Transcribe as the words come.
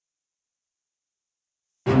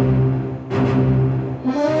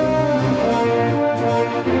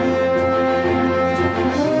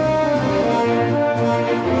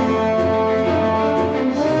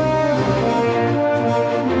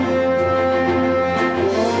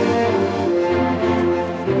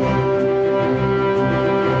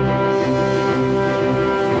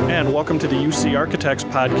welcome to the UC Architects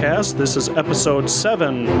podcast. This is episode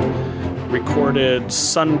 7, recorded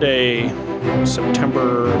Sunday,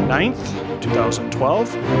 September 9th,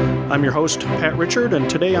 2012. I'm your host, Pat Richard, and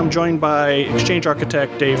today I'm joined by Exchange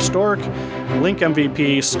architect Dave Stork, Link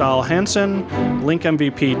MVP Stahl Hansen, Link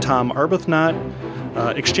MVP Tom Arbuthnot,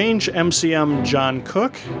 Exchange MCM John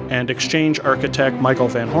Cook, and Exchange architect Michael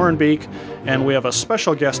Van Horenbeek. And we have a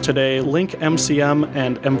special guest today, Link MCM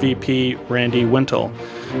and MVP Randy Wintle.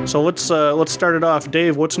 So let's start it off.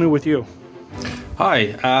 Dave, what's new with you?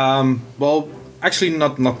 Hi. Well, actually,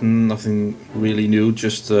 nothing really new.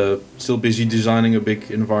 Just still busy designing a big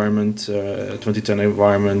environment, 2010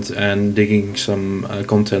 environment, and digging some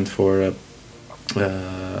content for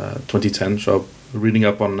 2010. So reading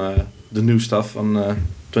up on the new stuff on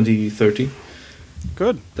 2030.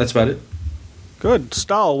 Good. That's about it. Good.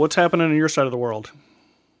 Stahl, what's happening on your side of the world?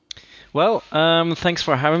 Well, thanks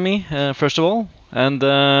for having me, first of all. And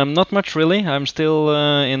not much, really. I'm still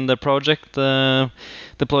in the project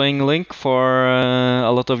deploying Link for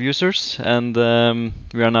a lot of users. And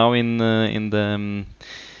we are now in the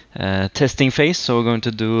testing phase. So we're going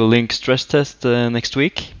to do a Link stress test next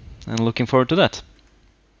week. And looking forward to that.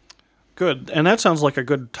 Good. And that sounds like a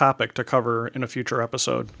good topic to cover in a future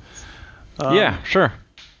episode. Yeah, sure.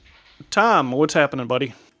 Tom, what's happening,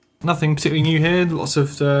 buddy? Nothing particularly new here. Lots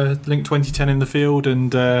of Link 2010 in the field,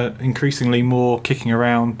 and increasingly more kicking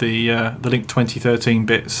around the Link 2013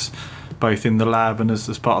 bits, both in the lab and as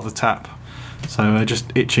part of the tap. So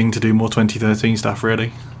just itching to do more 2013 stuff,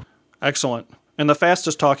 really. Excellent. And the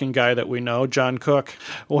fastest talking guy that we know, John Cook.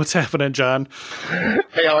 What's happening, John?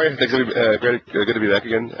 Hey, how are you? Thanks. Good to be back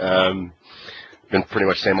again. Been pretty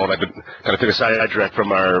much the same old. I've been kind of took a side direct from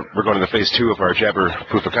we're going to the phase 2 of our Jabber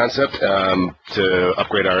proof of concept to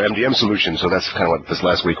upgrade our MDM solution. So that's kind of what this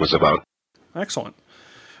last week was about. Excellent.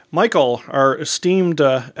 Michael, our esteemed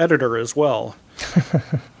editor as well.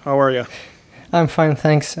 How are you? I'm fine,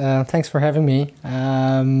 thanks. Thanks for having me.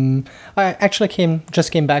 I actually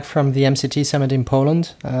just came back from the MCT summit in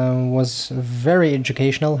Poland. Was very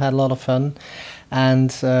educational, had a lot of fun,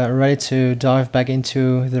 and ready to dive back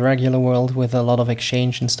into the regular world with a lot of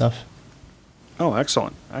exchange and stuff. Oh,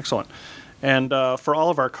 excellent, excellent. And for all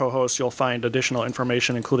of our co-hosts, you'll find additional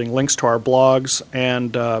information, including links to our blogs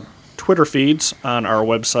and Twitter feeds on our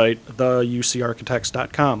website,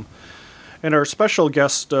 theucarchitects.com. And our special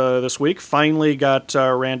guest this week finally got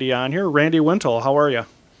Randy on here. Randy Wintle, how are you?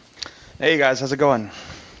 Hey guys, how's it going?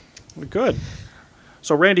 Good.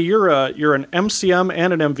 So Randy, you're an MCM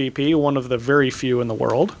and an MVP, one of the very few in the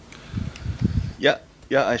world. Yeah,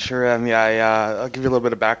 I sure am. Yeah, I'll give you a little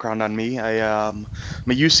bit of background on me. I'm a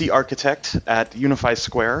UC architect at Unify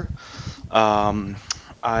Square. I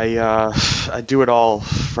do it all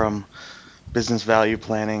from business value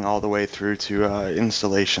planning all the way through to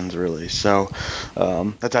installations, really. So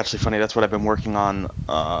that's actually funny. That's what I've been working on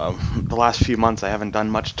the last few months. I haven't done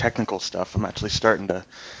much technical stuff. I'm actually starting to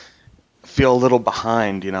feel a little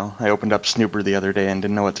behind, you know. I opened up Snooper the other day and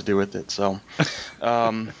didn't know what to do with it. So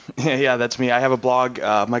yeah, that's me. I have a blog,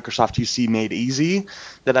 Microsoft UC Made Easy,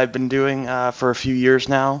 that I've been doing for a few years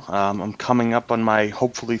now. I'm coming up on my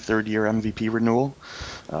hopefully third year MVP renewal.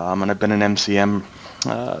 And I've been an MCM,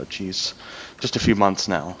 just a few months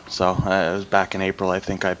now. So it was back in April, I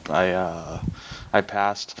think I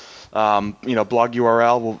passed. Blog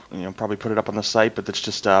URL, we'll probably put it up on the site, but that's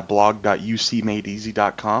just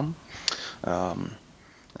blog.ucmadeeasy.com.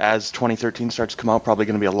 As 2013 starts to come out, probably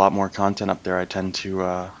going to be a lot more content up there. I tend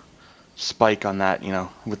to spike on that,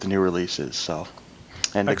 with the new releases. So,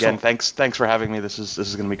 and Excellent. Again, thanks for having me. This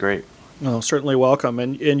is going to be great. No, certainly welcome.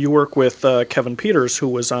 And you work with Kevin Peters, who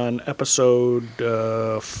was on episode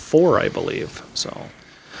 4, I believe. So,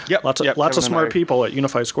 lots of smart people at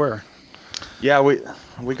Unify Square. Yeah, we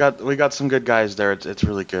got some good guys there. It's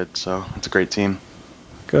really good. So it's a great team.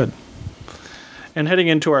 Good. And heading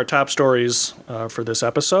into our top stories for this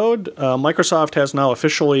episode, Microsoft has now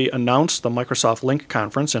officially announced the Microsoft Link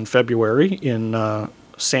Conference in February in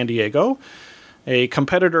San Diego, a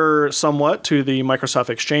competitor somewhat to the Microsoft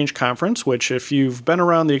Exchange Conference, which if you've been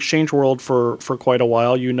around the Exchange world for quite a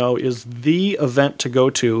while, you know is the event to go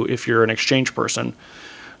to if you're an Exchange person.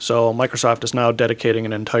 So Microsoft is now dedicating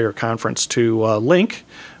an entire conference to Link,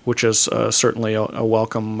 which is certainly a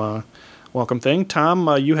welcome thing.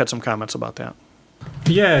 Tom, you had some comments about that.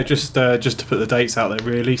 Yeah, just to put the dates out there,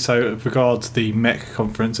 really. So, with regards to the MEC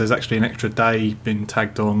conference, there's actually an extra day been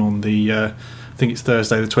tagged on the, I think it's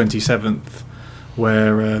Thursday the 27th,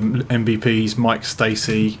 where MVPs Mike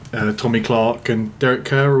Stacey, Tommy Clark, and Derek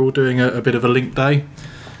Kerr are all doing a bit of a Link day.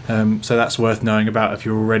 So that's worth knowing about if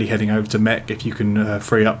you're already heading over to MEC, if you can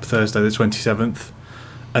free up Thursday the 27th.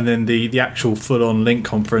 And then the actual full-on Link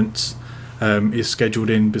conference is scheduled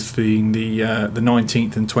in between the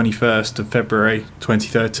 19th and 21st of February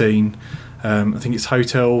 2013. I think it's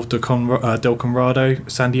Hotel del Conrado,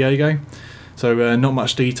 San Diego. So not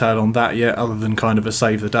much detail on that yet, other than kind of a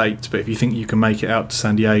save the date. But if you think you can make it out to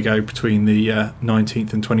San Diego between the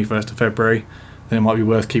 19th and 21st of February, then it might be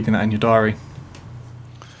worth keeping that in your diary.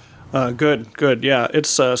 Good. Yeah, it's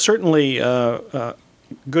certainly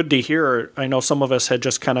good to hear. I know some of us had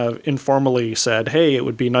just kind of informally said, hey, it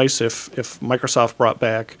would be nice if Microsoft brought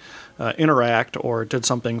back Interact or did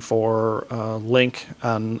something for Link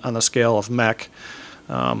on the scale of Mech.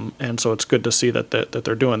 And so it's good to see that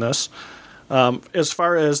they're doing this. As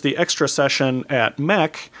far as the extra session at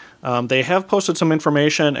Mech, they have posted some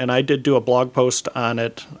information, and I did do a blog post on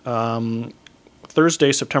it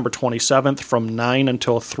Thursday, September 27th from 9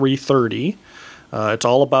 until 3:30. It's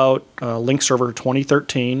all about Link Server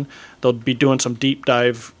 2013. They'll be doing some deep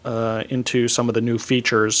dive into some of the new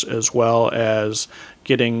features, as well as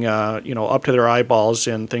getting up to their eyeballs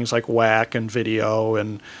in things like WAC and video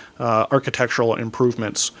and architectural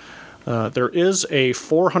improvements. There is a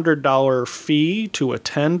 $400 fee to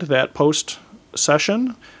attend that post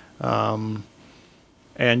session, and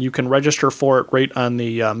you can register for it right on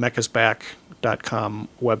the mechasback.com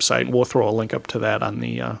website. We'll throw a link up to that on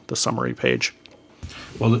the summary page.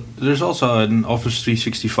 Well, there's also an Office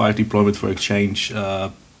 365 deployment for Exchange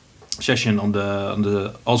session on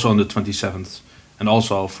the 27th, and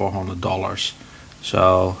also $400.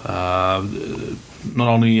 So not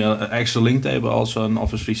only an extra Link Day, but also an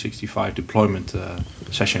Office 365 deployment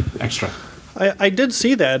session extra. I did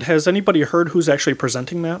see that. Has anybody heard who's actually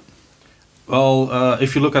presenting that? Well,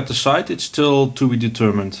 if you look at the site, it's still to be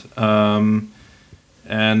determined. And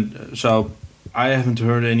so I haven't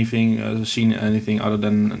heard anything, seen anything other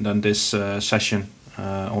than this session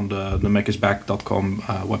on the mechasback.com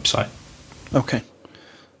website.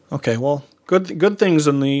 Okay. Well, good things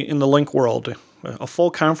in the Link world. A full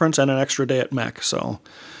conference and an extra day at Mech. So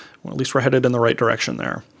at least we're headed in the right direction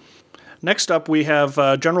there. Next up, we have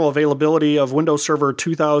general availability of Windows Server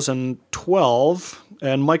 2012.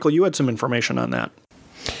 And Michael, you had some information on that.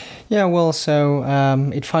 Yeah, well, so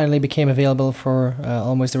it finally became available for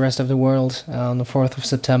almost the rest of the world on the 4th of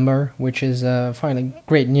September, which is finally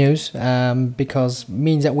great news because it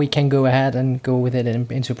means that we can go ahead and go with it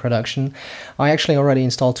into production. I actually already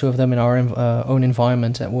installed 2 of them in our own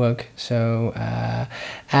environment at work. So,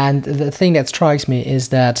 and the thing that strikes me is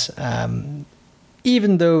that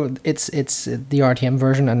even though it's the RTM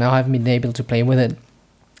version and now I haven't been able to play with it,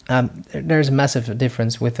 there's a massive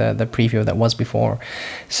difference with the preview that was before.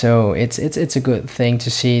 So it's a good thing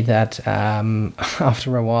to see that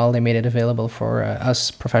after a while they made it available for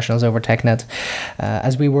us professionals over TechNet,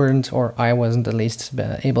 as we weren't, or I wasn't at least,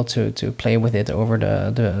 able to play with it over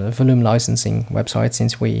the volume licensing website,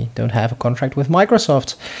 since we don't have a contract with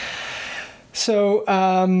Microsoft. So,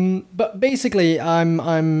 but basically,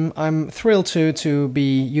 I'm thrilled to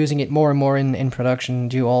be using it more and more in production.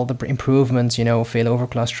 Do all the improvements, failover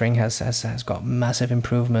clustering has got massive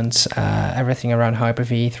improvements. Everything around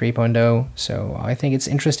Hyper-V 3.0. So I think it's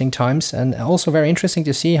interesting times, and also very interesting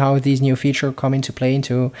to see how these new features come into play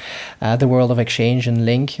into the world of Exchange and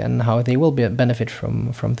Link, and how they will benefit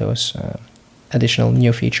from those additional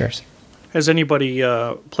new features. Has anybody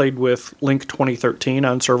played with Link 2013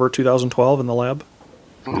 on Server 2012 in the lab?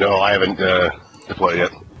 No, I haven't deployed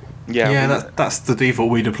yet. Yeah, that's the default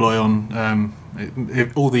we deploy on. A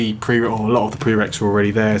lot of the prereqs are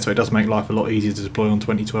already there, so it does make life a lot easier to deploy on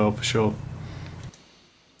 2012 for sure.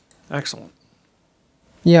 Excellent.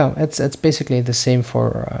 Yeah, it's basically the same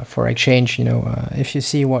for Exchange. If you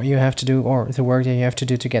see what you have to do, or the work that you have to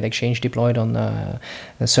do to get Exchange deployed on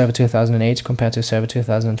Server 2008 compared to Server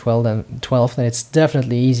 2012, then it's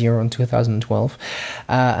definitely easier on 2012.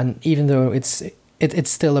 And even though it's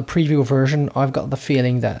still a preview version, I've got the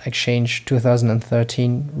feeling that Exchange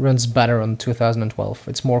 2013 runs better on 2012.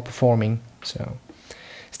 It's more performing. So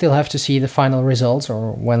still have to see the final results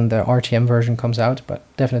or when the RTM version comes out, but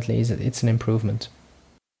definitely it's an improvement.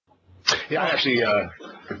 Yeah, I actually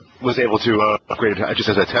was able to upgrade it just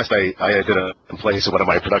as a test. I did a place of one of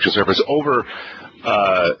my production servers over.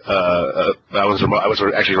 I was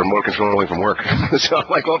actually remote controlling from work, so I'm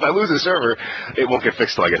like, well, if I lose the server, it won't get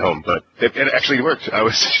fixed till I get home. But it actually worked. I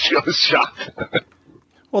was shocked.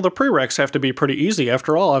 Well, the prereqs have to be pretty easy.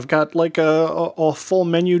 After all, I've got like a full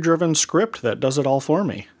menu-driven script that does it all for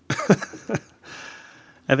me.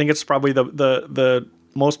 I think it's probably the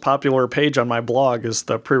most popular page on my blog is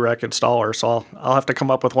the prereq installer, so I'll have to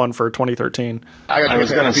come up with one for 2013. I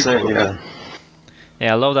was going to say, yeah.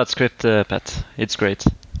 Yeah, I love that script, Pat. It's great.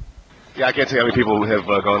 Yeah, I can't tell how many people have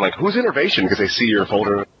gone like, "Who's Innovation?" because they see your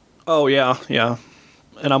folder. Oh yeah, yeah.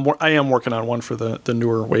 And I am working on one for the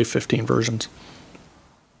newer Wave 15 versions.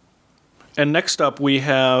 And next up, we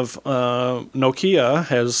have Nokia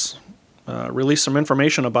has released some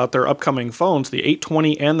information about their upcoming phones, the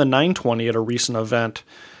 820 and the 920, at a recent event.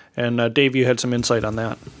 And Dave, you had some insight on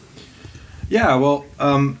that. Yeah, well,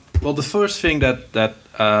 the first thing that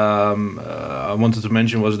I wanted to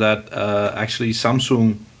mention was that actually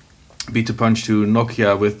Samsung beat the punch to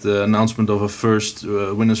Nokia with the announcement of a first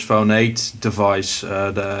Windows Phone 8 device,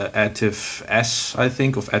 the Active S, I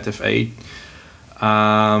think, of Active 8.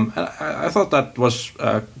 And I thought that was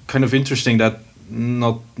kind of interesting that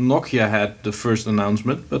not Nokia had the first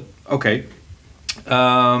announcement, but okay.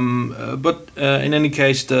 But in any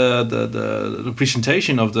case, the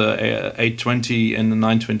presentation of the 820 and the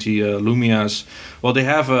 920 Lumias, well, they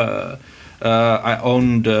have I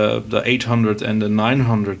own the 800 and the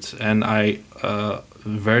 900, and I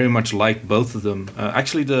very much like both of them.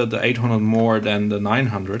 Actually, the 800 more than the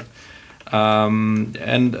 900.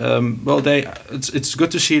 Well, it's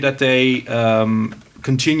good to see that they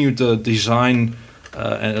continued the design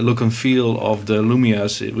and look and feel of the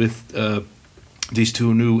Lumias with these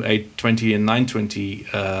two new 820 and 920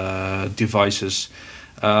 devices.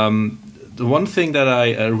 The one thing that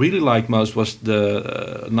I really liked most was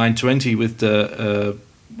the 920 with the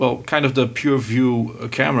kind of the pure view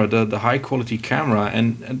camera, the high quality camera,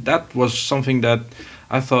 and that was something that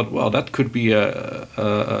I thought, well, that could be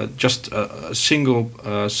just a single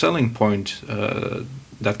selling point,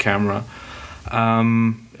 that camera.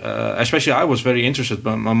 Especially, I was very interested.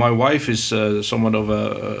 But my wife is somewhat of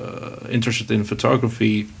interested in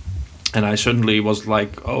photography, and I certainly was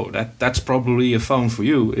like, oh, that's probably a phone for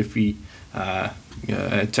you if we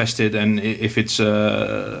test it, and if it's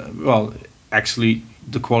actually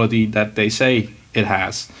the quality that they say it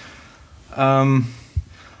has.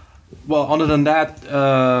 Well, other than that,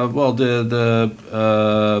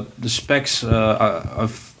 the specs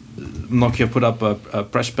of Nokia put up a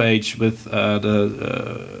press page with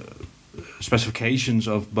the specifications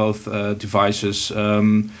of both devices.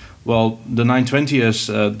 Well, the 920 is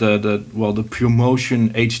the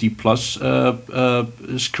PureMotion HD Plus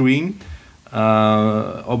screen.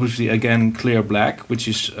 Obviously, again, clear black, which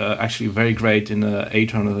is actually very great in the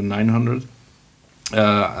 800 and 900.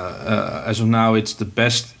 As of now, it's the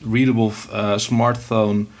best readable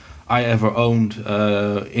smartphone I ever owned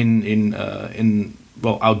in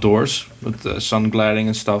outdoors with the sun glaring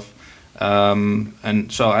and stuff.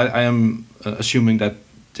 And so I am assuming that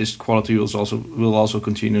this quality will also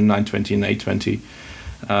continue in 920 and 820.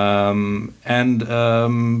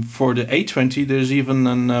 For the 820, there's even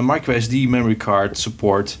a micro SD memory card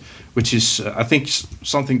support, which is I think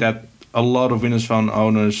something that a lot of Windows Phone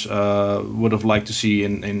owners would have liked to see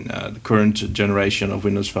in the current generation of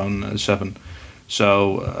Windows Phone 7.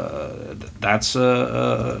 So that's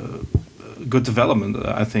a good development,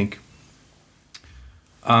 I think.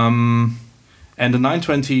 And the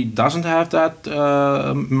 920 doesn't have that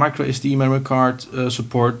micro SD memory card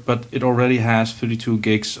support, but it already has 32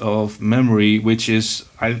 gigs of memory, which is,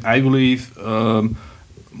 I believe,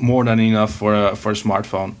 more than enough for a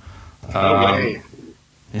smartphone. Okay.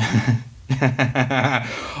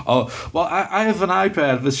 Oh well, I have an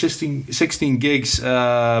iPad with 16 gigs,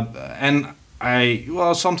 and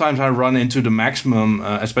sometimes I run into the maximum,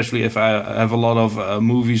 especially if I have a lot of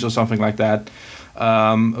movies or something like that.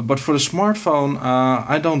 But for the smartphone,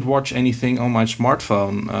 I don't watch anything on my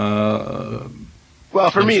smartphone.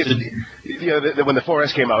 Well, for me, when the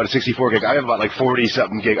 4S came out at 64 gig, I have about like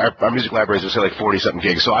 40-something gig. Our music libraries would say like 40-something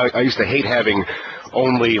gigs. So I used to hate having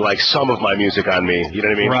only like some of my music on me. You know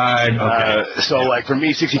what I mean? Right. Okay. So like for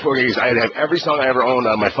me, 64 gigs, I'd have every song I ever owned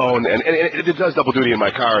on my phone, and it does double duty in my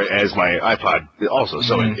car as my iPod also.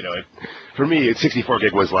 So for me, 64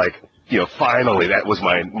 gig was like, finally that was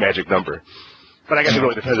my magic number. But I guess it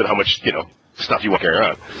really depends on how much stuff you want to carry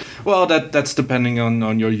around. Well, that's depending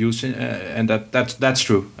on your use, and that's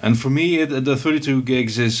true. And for me, the 32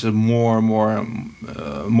 gigs is more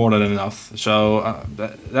than enough. So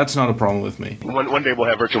that's not a problem with me. One day we'll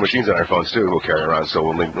have virtual machines on our phones too. We'll carry around, so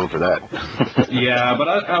we'll make room for that. Yeah, but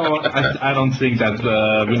I don't think that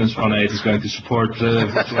Windows Phone 8 is going to support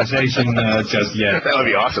virtualization just yet. That would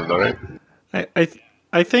be awesome, though, right?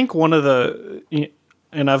 I think one of the,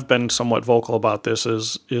 and I've been somewhat vocal about this,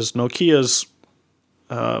 is Nokia's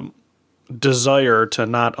desire to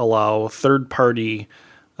not allow third-party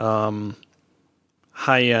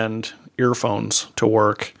high-end earphones to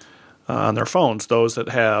work on their phones. Those that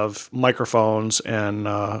have microphones and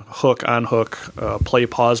hook, on-hook,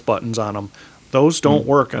 play-pause buttons on them. Those don't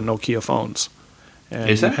work on Nokia phones. And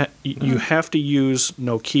Is that? You have to use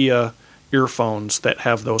Nokia earphones that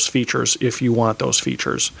have those features if you want those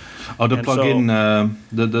features. Oh, the And plug-in, so-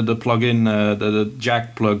 the plug-in, the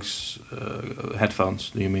jack plugs headphones.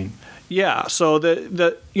 Do you mean? Yeah, so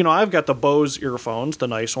the I've got the Bose earphones, the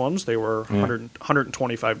nice ones. They were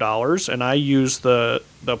 $125, and I use the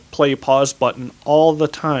play pause button all the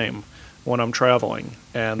time when I'm traveling,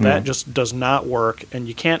 and that just does not work. And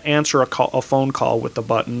you can't answer a phone call with the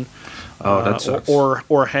button, That sucks.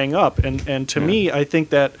 or hang up. And to me, I think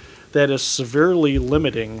that is severely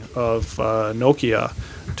limiting of Nokia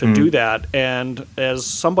to do that. And as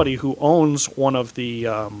somebody who owns one of the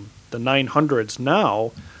 900s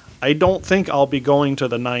now, I don't think I'll be going to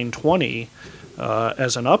the 920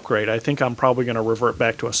 as an upgrade. I think I'm probably going to revert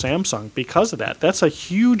back to a Samsung because of that. That's a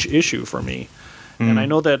huge issue for me. And I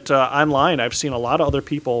know that online I've seen a lot of other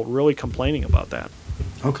people really complaining about that.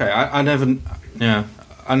 Okay, I never. Yeah,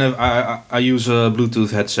 I use a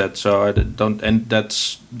Bluetooth headset, so I don't, and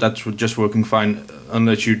that's just working fine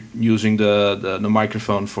unless you're using the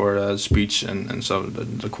microphone for speech, and so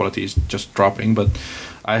the quality is just dropping. But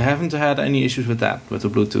I haven't had any issues with that with the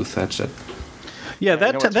Bluetooth headset. Yeah, you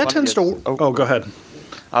know what's that tends to. funny is- Oh, go ahead.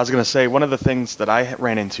 I was going to say, one of the things that I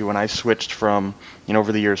ran into when I switched from,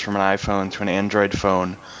 over the years from an iPhone to an Android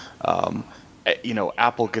phone,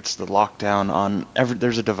 Apple gets the lockdown on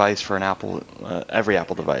there's a device for an Apple, every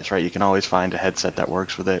Apple device, right? You can always find a headset that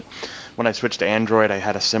works with it. When I switched to Android, I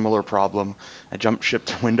had a similar problem. I jumped ship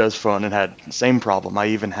to Windows Phone and had the same problem. I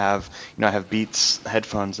even have, I have Beats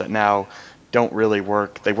headphones that now don't really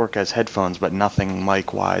work. They work as headphones, but nothing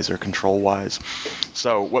mic-wise or control-wise.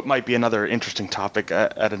 So what might be another interesting topic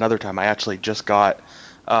at another time, I actually just got,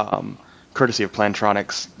 courtesy of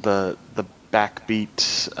Plantronics, the Backbeat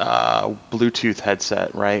Bluetooth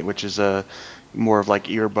headset, right, which is a more of like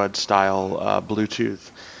earbud style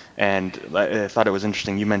Bluetooth. And I thought it was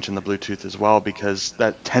interesting you mentioned the Bluetooth as well, because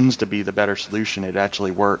that tends to be the better solution. It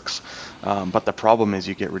actually works. But the problem is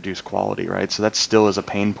you get reduced quality, right? So that still is a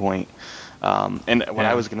pain point. And what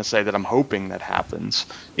I was going to say that I'm hoping that happens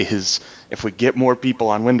is if we get more people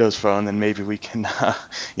on Windows Phone, then maybe we can,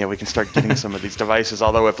 we can start getting some of these devices.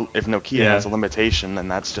 Although if Nokia has a limitation, then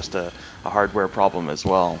that's just a hardware problem as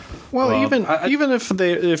well. Well, even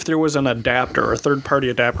if there was an adapter, a third-party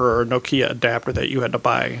adapter or a Nokia adapter that you had to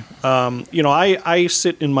buy, I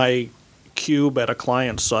sit in my cube at a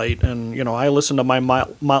client site, and I listen to my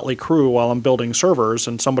Motley Crue while I'm building servers,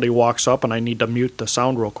 and somebody walks up and I need to mute the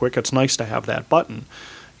sound real quick. It's nice to have that button.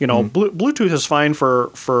 Bluetooth is fine for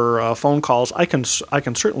phone calls. I can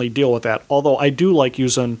certainly deal with that. Although I do like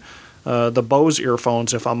using the Bose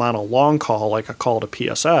earphones if I'm on a long call, like a call to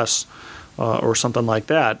PSS or something like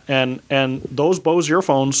that. And those Bose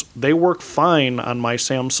earphones, they work fine on my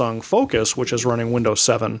Samsung Focus, which is running Windows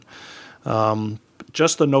 7.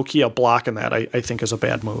 Just the Nokia blocking that, I think, is a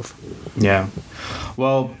bad move. Yeah.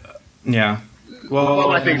 Well, yeah.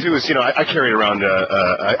 Well, I think too is I carry around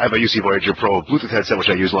I have a UC Voyager Pro Bluetooth headset which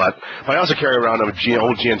I use a lot, but I also carry around a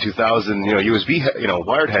old GN2000 USB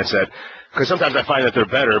wired headset, because sometimes I find that they're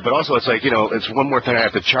better, but also it's like it's one more thing I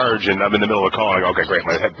have to charge, and I'm in the middle of a call. I go, okay, great,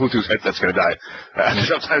 my Bluetooth headset's going to die.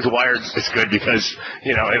 Sometimes wired is good because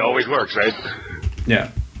it always works, right?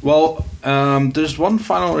 Yeah. Well, there's one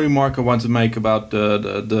final remark I want to make about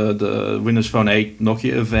the Windows Phone 8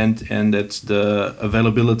 Nokia event, and that's the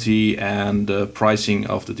availability and the pricing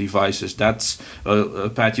of the devices. That's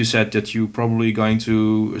Pat, you said that you're probably going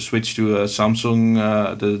to switch to a Samsung,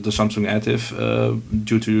 the Samsung Active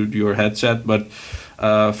due to your headset. But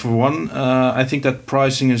for one, I think that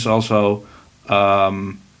pricing is also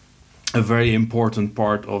a very important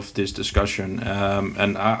part of this discussion,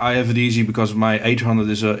 and I have it easy because my 800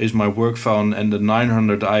 is my work phone, and the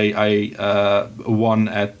 900 I won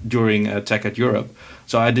during Tech at Europe,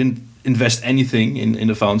 so I didn't invest anything in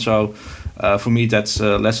the phone. So for me that's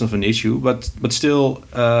less of an issue. But still,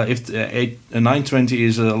 if a 920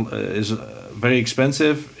 is very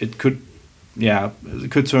expensive, it could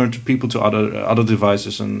turn people to other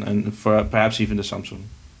devices and for perhaps even the Samsung.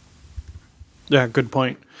 Yeah, good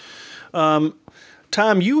point.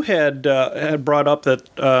 Tom, you had brought up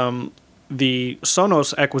that the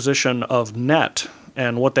Sonos acquisition of Net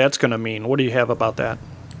and what that's going to mean. What do you have about that?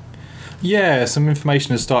 Yeah, some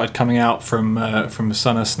information has started coming out from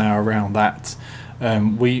Sonos now around that.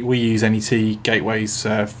 We use NET gateways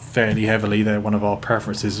fairly heavily. They're one of our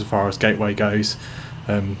preferences as far as gateway goes.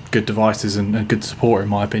 Good devices and good support, in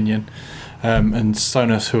my opinion. And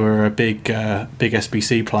Sonos, who are a big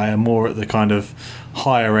SBC player, more at the kind of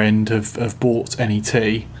higher end, have bought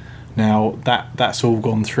NET. Now that's all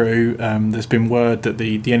gone through. There's been word that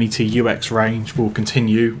the NET UX range will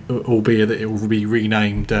continue, albeit that it will be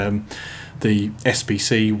renamed the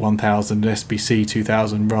SBC 1000 and SBC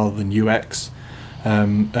 2000 rather than UX.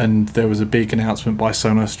 And there was a big announcement by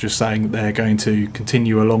Sonos just saying that they're going to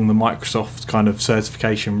continue along the Microsoft kind of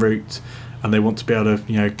certification route, and they want to be able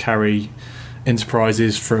to carry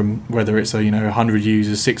enterprises from whether it's 100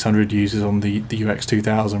 users, 600 users on the UX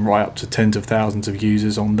 2000 right up to tens of thousands of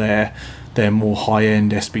users on their more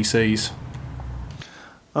high-end SBCs.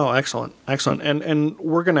 Oh, excellent. And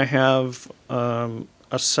we're going to have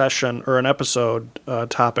a session or an episode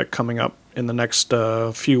topic coming up in the next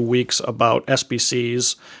few weeks about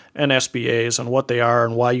SBCs and SBAs and what they are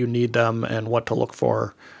and why you need them and what to look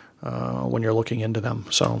for when you're looking into them.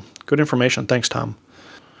 So good information. Thanks, Tom.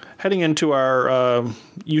 Heading into our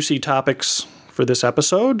UC topics for this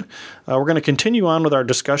episode, we're going to continue on with our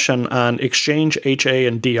discussion on Exchange, HA,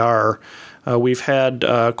 and DR. We've had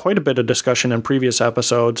quite a bit of discussion in previous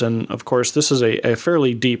episodes, and of course this is a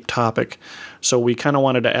fairly deep topic, so we kind of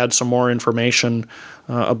wanted to add some more information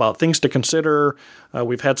about things to consider.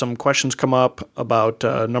 We've had some questions come up about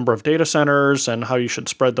number of data centers and how you should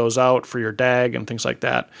spread those out for your DAG and things like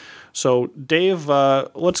that. So Dave,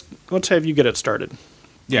 let's have you get it started.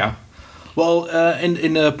 Yeah. Well,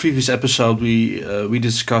 in a previous episode, we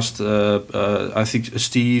discussed. I think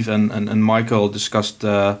Steve and Michael discussed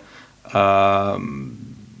the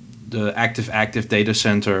active data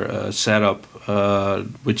center setup,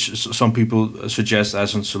 which some people suggest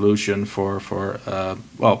as a solution for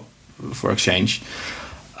Exchange.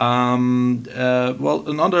 Another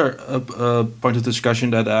point of discussion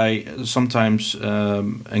that I sometimes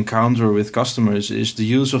encounter with customers is the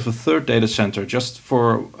use of a third data center just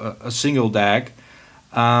for a single DAG,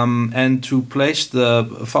 and to place the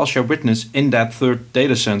file share witness in that third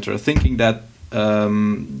data center, thinking that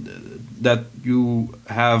that you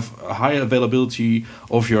have a high availability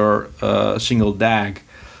of your single DAG.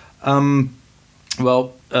 The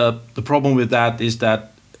problem with that is that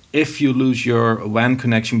if you lose your WAN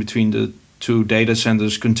connection between the two data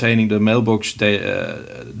centers containing the mailbox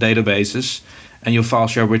databases, and your file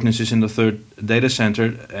share witness is in the third data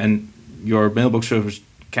center, and your mailbox servers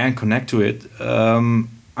can't connect to it, I'm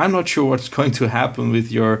not sure what's going to happen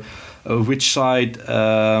with your which side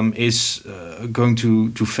is going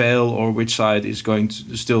to fail, or which side is going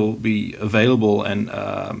to still be available and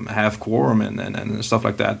have quorum and stuff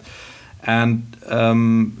like that. And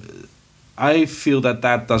I feel that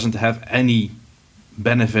doesn't have any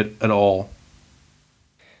benefit at all.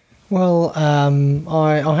 Well,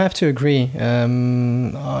 I have to agree.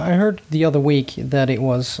 I heard the other week that it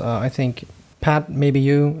was, I think, Pat, maybe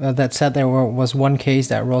you, that said there was one case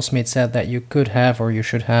that Rollsmith said that you could have or you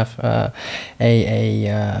should have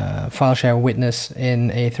a file share witness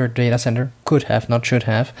in a third data center. Could have, not should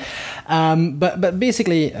have. But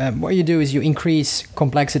basically, what you do is you increase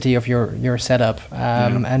complexity of your setup.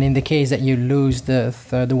 And in the case that you lose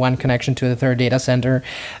the one connection to the third data center,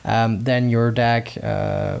 then your DAG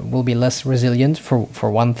will be less resilient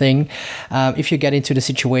for one thing. If you get into the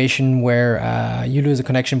situation where you lose a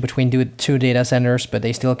connection between two data centers, but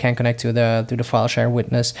they still can't connect to the file share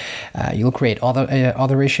witness, you'll create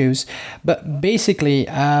other issues. But basically,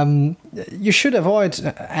 you should avoid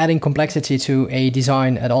adding complexity to a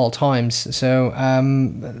design at all times. So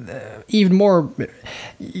even more,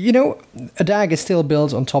 a DAG is still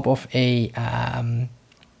built on top of a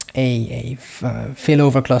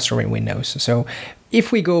failover cluster in Windows. So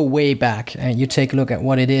if we go way back and you take a look at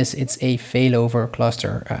what it is, it's a failover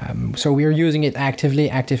cluster. So we're using it actively,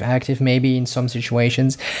 active maybe in some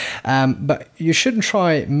situations. But you shouldn't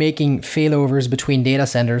try making failovers between data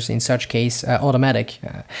centers in such case automatic.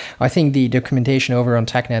 I think the documentation over on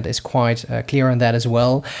TechNet is quite clear on that as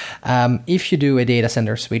well. If you do a data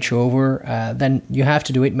center switch over, then you have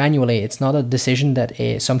to do it manually. It's not a decision that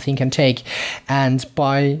something can take. And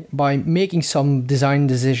by making some design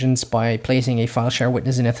decisions, by placing a file share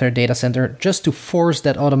witness in a third data center, just to force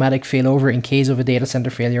that automatic failover in case of a data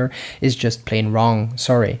center failure is just plain wrong.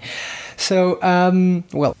 Sorry. So,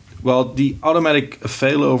 Well, the automatic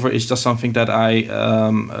failover is just something that I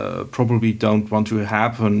probably don't want to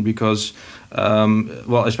happen because,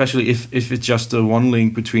 especially if it's just one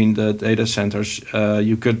link between the data centers,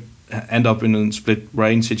 you could end up in a split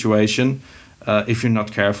brain situation if you're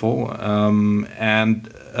not careful.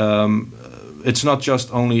 It's not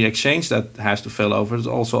just only Exchange that has to fail over, it's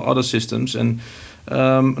also other systems, and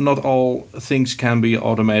not all things can be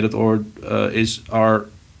automated or are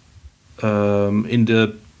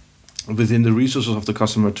within the resources of the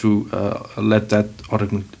customer to let that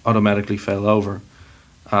automatically fail over.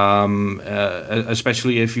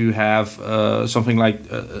 Especially if you have something like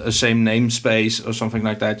a same namespace or something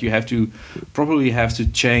like that, you probably have to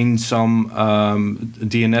change some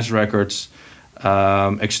DNS records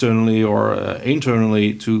externally or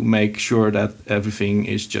internally to make sure that everything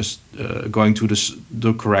is just going to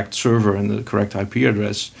the correct server and the correct IP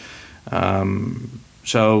address.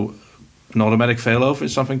 So an automatic failover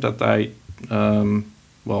is something that I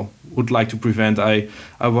would like to prevent. I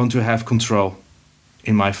want to have control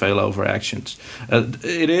in my failover actions.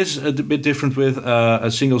 It is a bit different with a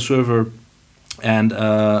single server and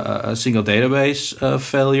a single database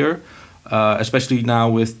failure. Especially now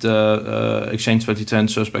with the Exchange 2010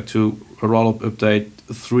 Suspect 2 rollup update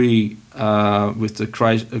 3 with the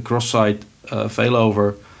cross-site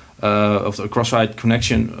failover of the cross-site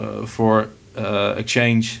connection for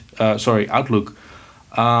Outlook.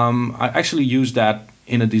 I actually used that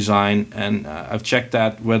in a design, and I've checked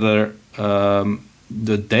that whether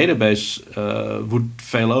the database would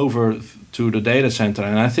fail over to the data center,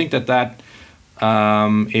 and I think that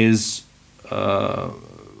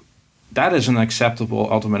is an acceptable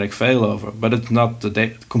automatic failover, but it's not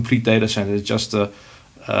the complete data center. It's just a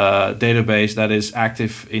database that is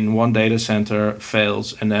active in one data center,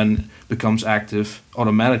 fails, and then becomes active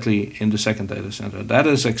automatically in the second data center. That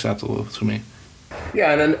is acceptable to me.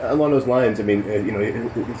 Yeah, and then along those lines, I mean,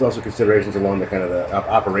 there's also considerations along the kind of the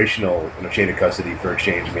operational chain of custody for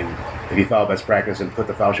Exchange. I mean, if you follow best practice and put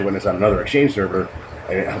the file share witness on another Exchange server,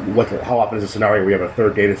 I mean, how often is a scenario where you have a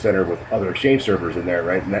third data center with other Exchange servers in there,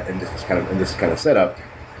 right? And this is kind of setup.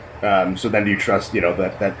 So then do you trust,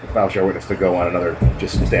 that file share witness to go on another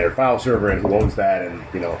just standard file server, and who owns that, and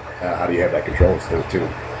how do you have that control too?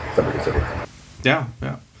 Something to consider. Yeah.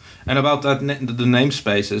 And about that, the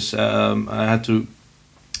namespaces, I had to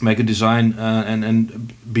make a design,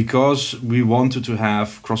 and because we wanted to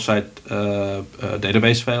have cross-site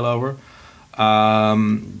database failover,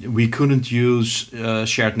 we couldn't use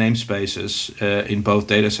shared namespaces in both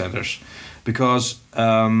data centers, because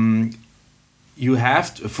you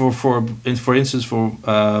have to, for instance, for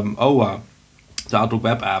OWA, the Outlook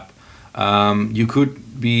web app, you could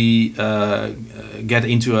get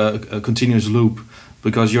into a continuous loop,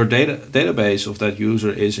 because your database of that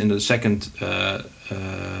user is in the second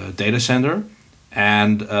data center,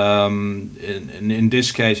 and in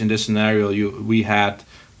this case, in this scenario, we had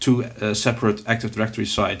two separate Active Directory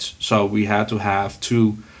sites, so we had to have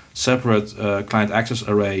two separate client access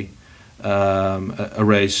arrays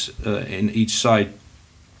in each site,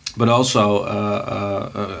 but also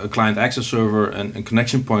a client access server and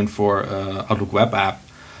connection point for Outlook web app.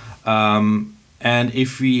 And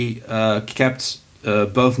if we kept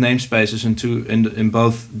both namespaces in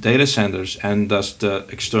both data centers, and thus the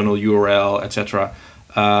external URL, etc.,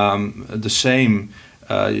 the same,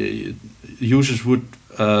 users would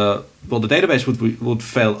the database would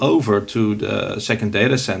fail over to the second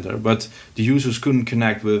data center, but the users couldn't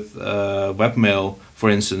connect with webmail, for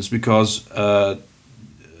instance, because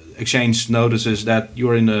Exchange notices that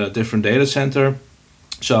you're in a different data center,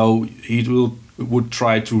 so it would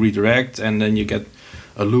try to redirect, and then you get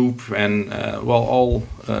a loop, and all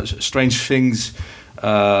strange things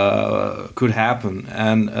could happen.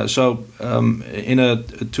 And so in a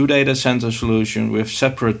two data center solution with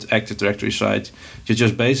separate Active Directory sites, you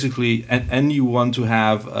just basically, and you want to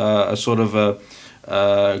have a sort of a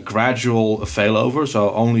gradual failover,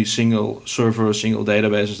 so only single server, single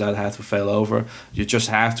databases that have to fail over. You just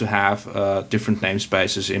have to have different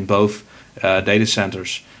namespaces in both data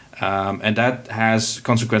centers, and that has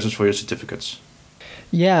consequences for your certificates.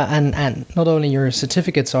 Yeah, and not only your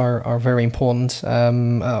certificates are very important.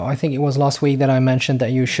 I think it was last week that I mentioned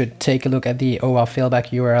that you should take a look at the OAuth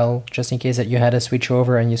failback URL, just in case that you had a switch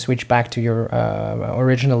over and you switch back to your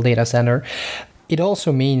original data center. It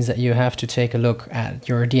also means that you have to take a look at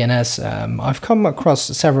your DNS. I've come across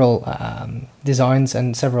several designs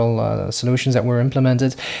and several solutions that were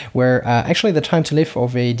implemented where actually the time to live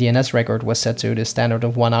of a DNS record was set to the standard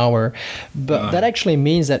of 1 hour. But that actually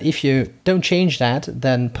means that if you don't change that,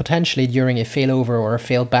 then potentially during a failover or a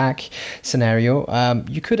failback scenario,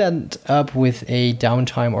 you could end up with a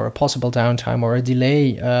downtime or a possible downtime or a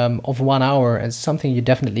delay of 1 hour, as something you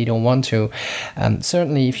definitely don't want to.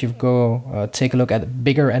 Certainly if you go take a look at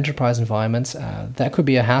bigger enterprise environments, that could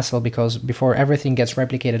be a hassle, because before everything gets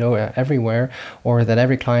replicated everywhere, or that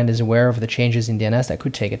every client is aware of the changes in DNS, that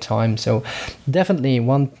could take a time. So definitely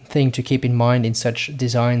one thing to keep in mind in such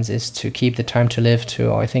designs is to keep the time to live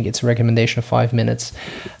to, I think it's a recommendation of 5 minutes.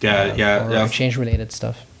 For Exchange related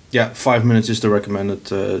stuff. Yeah, 5 minutes is the recommended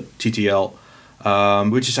TTL,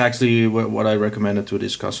 which is actually what I recommended to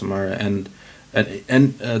this customer. And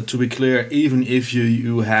And to be clear, even if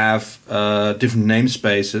you have different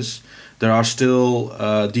namespaces, there are still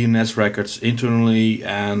DNS records internally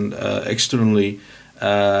and externally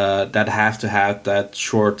that have to have that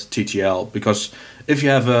short TTL. Because if you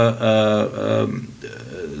have a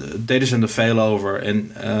data center failover,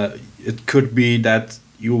 and it could be that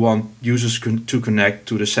you want users to connect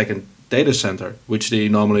to the second data center, which they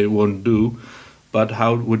normally won't do. But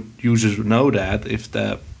how would users know that if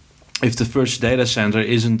the first data center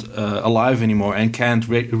isn't alive anymore and can't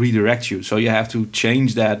redirect you? So you have to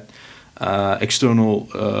change that external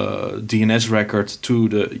DNS record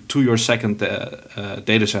to your second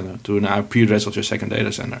data center, to an IP address of your second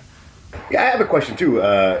data center. Yeah, I have a question too,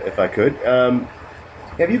 if I could.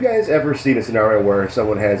 Have you guys ever seen a scenario where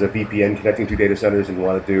someone has a VPN connecting to data centers and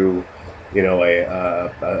want to do,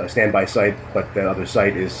 a standby site, but the other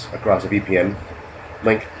site is across a VPN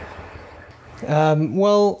link?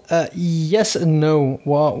 Yes and no.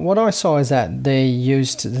 Well, what I saw is that they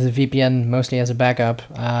used the VPN mostly as a backup,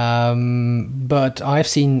 but I've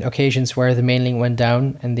seen occasions where the main link went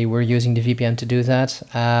down and they were using the VPN to do that.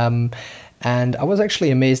 And I was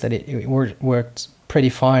actually amazed that it worked pretty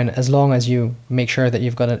fine as long as you make sure that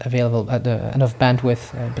you've got available enough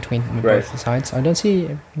bandwidth between both sides. I don't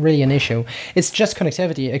see really an issue. It's just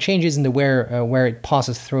connectivity. Exchange isn't aware where it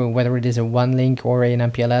passes through, whether it is a one link or an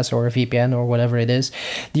MPLS or a VPN or whatever it is.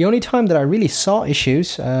 The only time that I really saw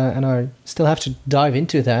issues, and I still have to dive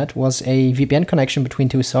into that, was a VPN connection between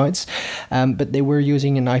two sites, but they were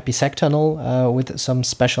using an IPsec tunnel with some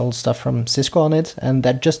special stuff from Cisco on it, and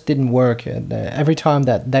that just didn't work. Every time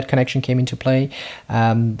that connection came into play,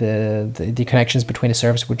 the connections between the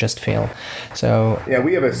servers would just fail. So yeah,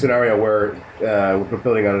 we have a scenario where we're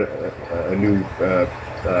building on a new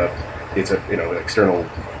it's an external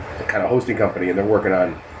kind of hosting company, and they're working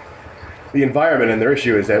on the environment, and their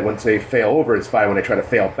issue is that once they fail over, it's fine. When they try to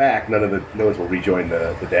fail back, none of the nodes will rejoin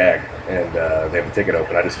the DAG, and they have to take it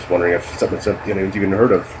open. I just was wondering if something's even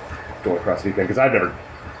heard of going across the VPN, because I've never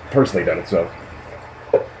personally done it. So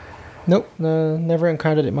nope, never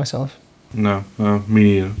encountered it myself. No, me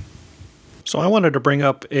neither. So I wanted to bring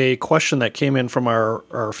up a question that came in from our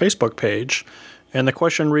Facebook page, and the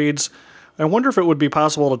question reads, I wonder if it would be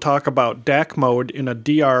possible to talk about DAC mode in a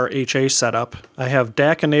DRHA setup. I have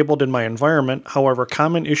DAC enabled in my environment, however,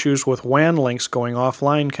 common issues with WAN links going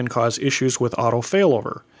offline can cause issues with auto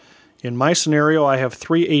failover. In my scenario, I have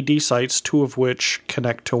 3 AD sites, 2 of which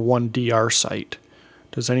connect to one DR site.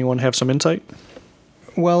 Does anyone have some insight?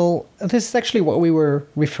 Well, this is actually what we were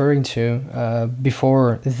referring to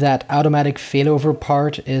before. That automatic failover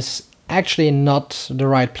part is actually not the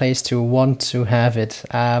right place to want to have it.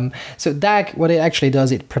 So DAC, what it actually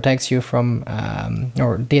does, it protects you from,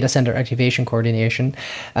 or data center activation coordination,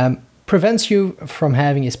 prevents you from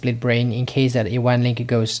having a split brain in case that a WAN link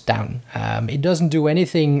goes down. It doesn't do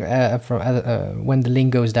anything when the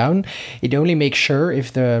link goes down. It only makes sure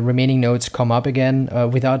if the remaining nodes come up again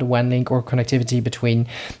without a WAN link or connectivity between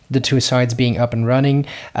the two sides being up and running,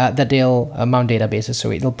 that they'll mount databases.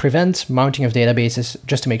 So it'll prevent mounting of databases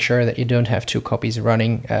just to make sure that you don't have 2 copies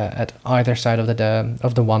running at either side of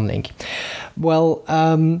the WAN link.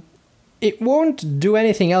 Well, it won't do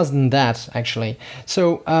anything else than that, actually.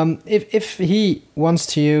 So if he wants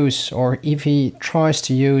to use, or if he tries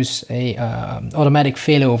to use a automatic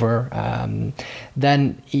failover,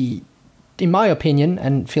 then he, in my opinion,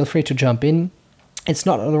 and feel free to jump in, it's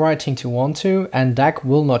not the right thing to want to, and DAC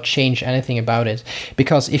will not change anything about it.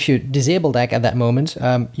 Because if you disable DAC at that moment,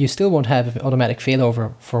 you still won't have automatic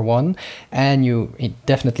failover for one, and you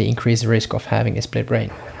definitely increase the risk of having a split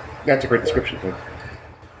brain. That's a great description, too.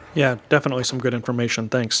 Yeah, definitely some good information.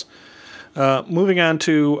 Thanks. Moving on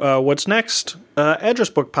to what's next, address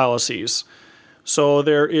book policies. So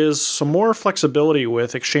there is some more flexibility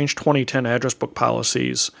with Exchange 2010 address book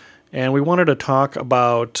policies, and we wanted to talk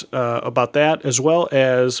about that, as well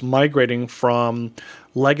as migrating from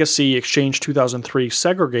legacy Exchange 2003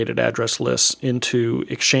 segregated address lists into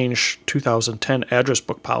Exchange 2010 address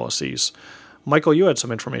book policies. Michael, you had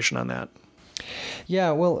some information on that.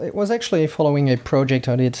 Yeah, well, it was actually following a project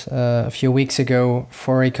I did a few weeks ago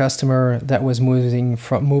for a customer that was moving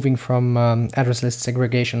from address list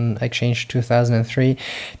segregation Exchange 2003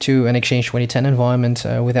 to an Exchange 2010 environment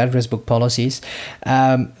with address book policies.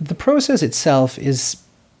 The process itself is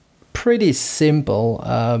pretty simple,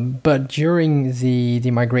 but during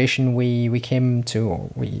the migration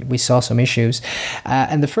we saw some issues,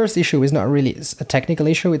 and the first issue is not really a technical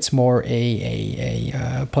issue. It's more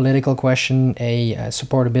a political question, a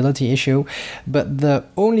supportability issue. But the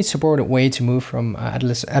only supported way to move from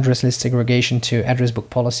address list segregation to address book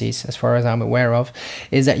policies, as far as I'm aware of,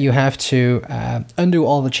 is that you have to undo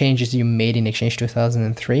all the changes you made in Exchange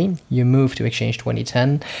 2003. You move to Exchange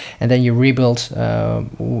 2010, and then you rebuild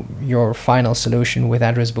your final solution with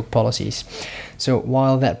address book policies. So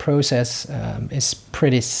while that process is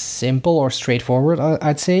pretty simple or straightforward,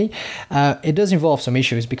 I'd say, it does involve some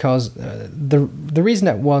issues, because the reason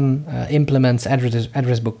that one implements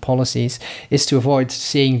address book policies is to avoid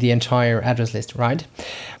seeing the entire address list, right?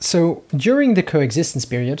 So during the coexistence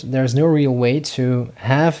period, there's no real way to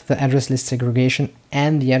have the address list segregation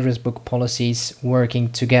and the address book policies working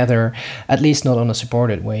together, at least not on a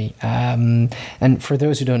supported way. And for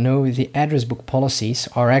those who don't know, the address book policies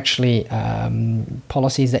are actually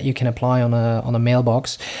policies that you can apply on a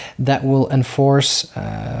mailbox that will enforce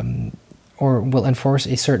a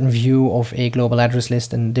certain view of a global address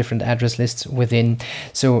list and different address lists within.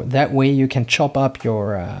 So that way you can chop up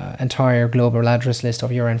your entire global address list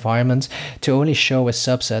of your environment to only show a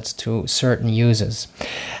subset to certain users.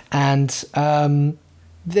 And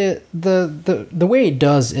the way it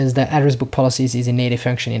does is that address book policies is a native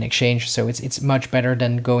function in Exchange, so it's much better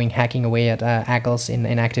than hacking away at ACLs in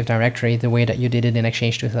Active Directory the way that you did it in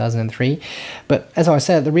Exchange 2003. But as I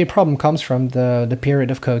said, the real problem comes from the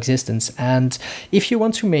period of coexistence, and if you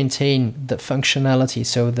want to maintain the functionality,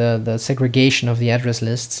 so the segregation of the address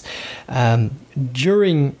lists,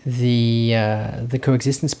 during the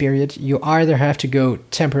coexistence period, you either have to go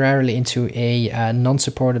temporarily into a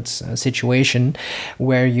non-supported situation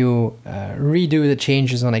where you redo the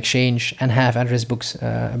changes on Exchange and have address books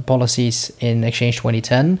policies in Exchange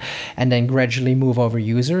 2010, and then gradually move over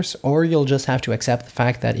users, or you'll just have to accept the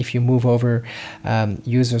fact that if you move over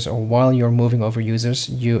users, or while you're moving over users,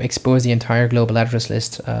 you expose the entire global address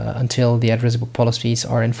list until the address book policies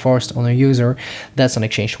are enforced on a user that's on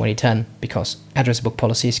Exchange 2010, because address book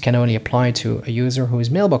policies can only apply to a user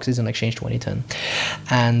whose mailbox is on Exchange 2010.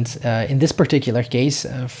 And in this particular case,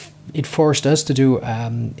 it forced us to do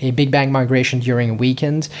a big bang migration during a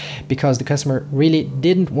weekend, because the customer really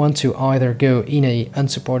didn't want to either go in a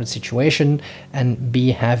unsupported situation and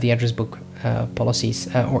B, have the address book policies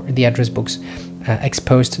or the address books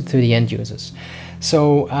exposed to the end users.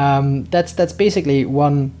 So that's basically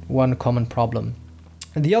one common problem.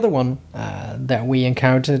 And the other one that we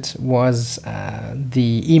encountered was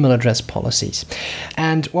the email address policies.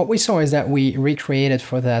 And what we saw is that we recreated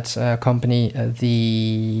for that company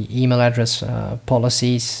the email address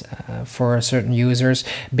policies for certain users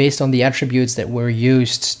based on the attributes that were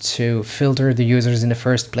used to filter the users in the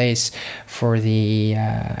first place for the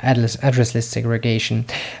address list segregation.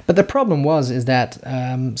 But the problem is that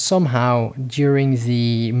somehow during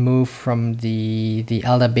the move from the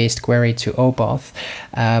LDAP-based query to OPAuth,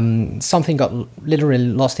 something got literally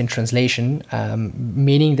lost in translation,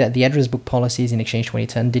 meaning that the address book policies in Exchange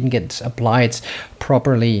 2010 didn't get applied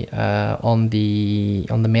properly on the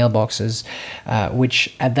mailboxes,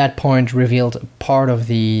 which at that point revealed part of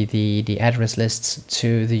the address lists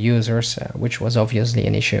to the users, which was obviously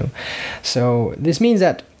an issue. So this means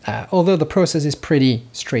that although the process is pretty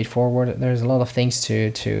straightforward, there's a lot of things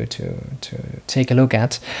to take a look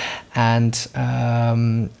at, and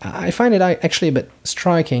I find it actually a bit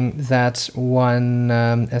striking that when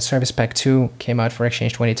Service Pack 2 came out for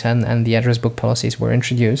Exchange 2010 and the address book policies were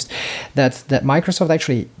introduced, that Microsoft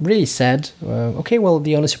actually really said, okay, well,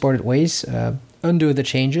 the only supported ways, undo the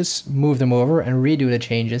changes, move them over, and redo the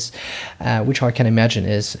changes, which I can imagine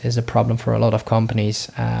is a problem for a lot of companies.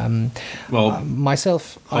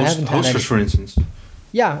 Myself, I haven't had any. Hosters, for instance.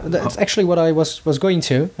 Yeah, that's actually what I was going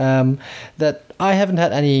to. That I haven't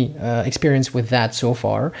had any experience with that so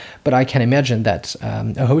far, but I can imagine that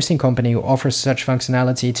a hosting company who offers such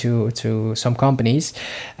functionality to some companies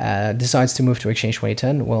decides to move to Exchange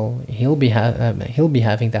 2010. Well, he'll be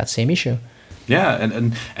having that same issue. Yeah,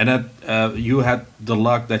 and that you had the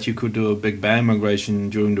luck that you could do a big bang migration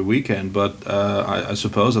during the weekend, but I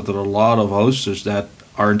suppose that there are a lot of hosters that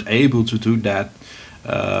aren't able to do that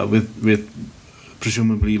with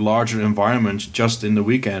presumably larger environments just in the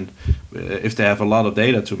weekend if they have a lot of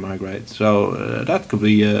data to migrate. So that could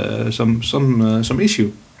be some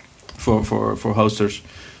issue for hosters.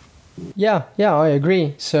 Yeah, I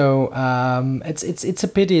agree. So it's a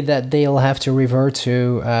pity that they'll have to revert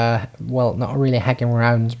to not really hacking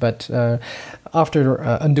around, but after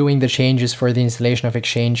undoing the changes for the installation of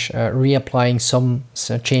Exchange, reapplying some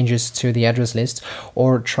changes to the address list,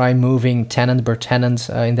 or try moving tenant per tenant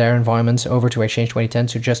in their environments over to Exchange 2010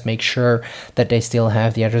 to just make sure that they still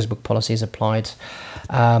have the address book policies applied.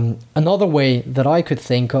 Another way that I could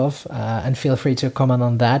think of, and feel free to comment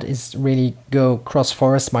on that, is really go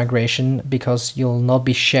cross-forest migration, because you'll not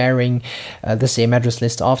be sharing the same address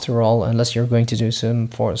list after all, unless you're going to do some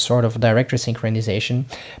for sort of directory synchronization.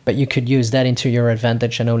 But you could use that into your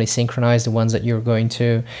advantage and only synchronize the ones that you're going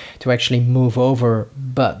to actually move over.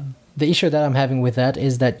 But the issue that I'm having with that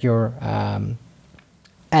is that you're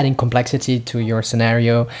adding complexity to your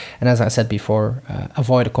scenario, and as I said before,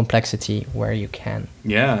 avoid a complexity where you can.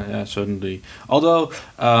 Yeah, certainly. Although,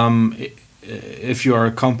 if you are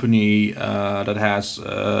a company that has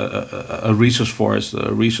a resource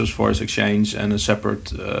forest Exchange and a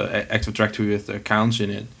separate Active Directory with accounts in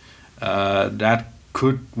it, that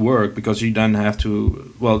could work, because you then have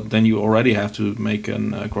to. Well, then you already have to make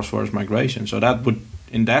a cross-forest migration. So that would,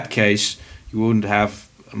 in that case, you wouldn't have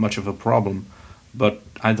much of a problem. But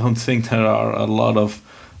I don't think there are a lot of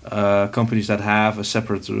companies that have a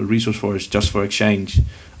separate resource forest just for Exchange.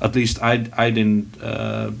 At least I didn't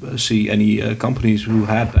see any companies who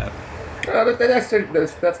had that.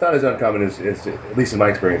 That's not as uncommon as, at least in my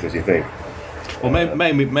experience, as you think. Well,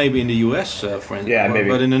 maybe in the US, for instance. Yeah, maybe.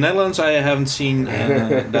 But in the Netherlands, I haven't seen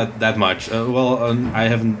that much. I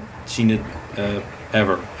haven't seen it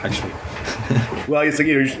ever, actually. Well, it's like,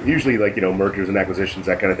 usually like mergers and acquisitions,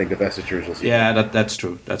 that kind of thing, divestitures. You'll see. Yeah, that's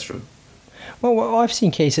true. That's true. Well, I've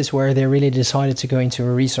seen cases where they really decided to go into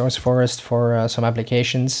a resource forest for some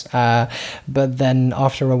applications, but then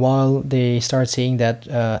after a while they start seeing that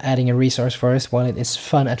adding a resource forest, while it is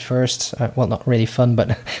fun at first, not really fun,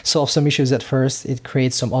 but solves some issues at first, it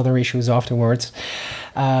creates some other issues afterwards.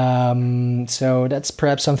 So that's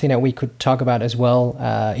perhaps something that we could talk about as well.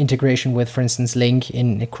 Integration with, for instance, Link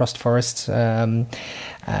in cross-forest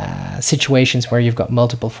situations where you've got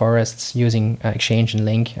multiple forests using Exchange and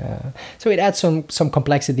Link. So it adds some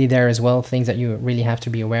complexity there as well, things that you really have to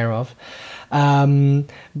be aware of.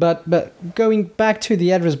 But going back to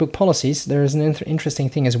the address book policies, there is an interesting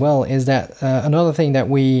thing as well, is that another thing that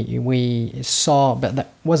we saw, but that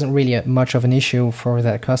wasn't really much of an issue for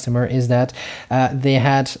that customer, is that they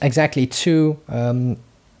had exactly two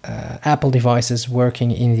Apple devices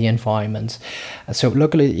working in the environment. So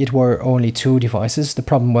luckily it were only two devices. The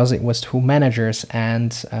problem was it was two managers,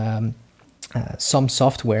 and some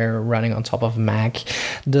software running on top of Mac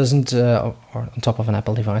doesn't, or on top of an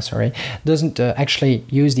Apple device, doesn't actually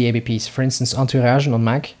use the ABPs. For instance, Entourage on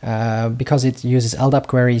Mac, because it uses LDAP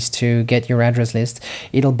queries to get your address list,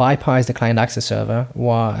 it'll bypass the client access server,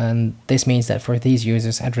 and this means that for these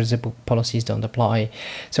users, address book policies don't apply.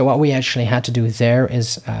 So what we actually had to do there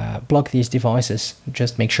is block these devices,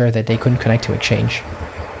 just make sure that they couldn't connect to Exchange.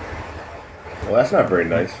 Well, that's not very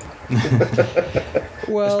nice.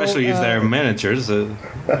 Well, especially if they're managers.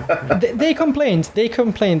 They complained.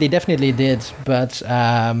 They definitely did. But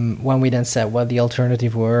when we then said what the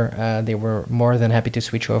alternative were, they were more than happy to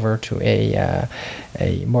switch over to a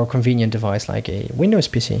more convenient device like a Windows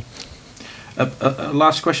PC.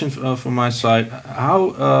 Last question from my side.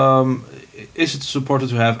 How is it supported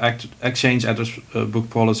to have Exchange address book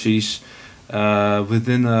policies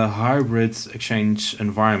within a hybrid Exchange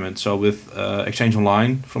environment, so with Exchange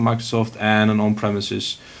Online from Microsoft and an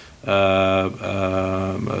on-premises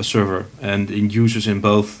server, and in users in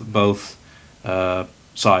both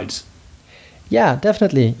sides? Yeah,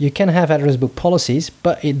 definitely. You can have address book policies,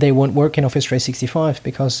 but they won't work in Office 365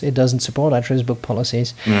 because it doesn't support address book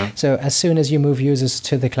policies. Yeah. So as soon as you move users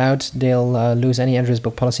to the cloud, they'll lose any address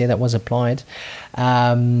book policy that was applied.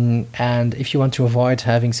 And if you want to avoid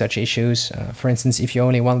having such issues, for instance, if you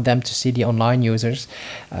only want them to see the online users,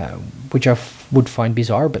 which I would find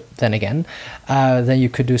bizarre, but then again, then you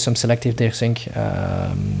could do some selective desync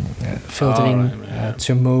filtering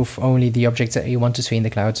to move only the objects that you want to see in the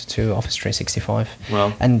cloud to Office 365.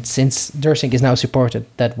 Well, and since DirSync is now supported,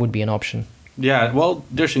 that would be an option. Yeah, well,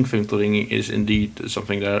 DirSync filtering is indeed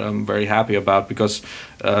something that I'm very happy about, because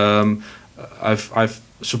I've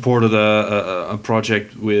supported a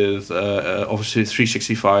project with Office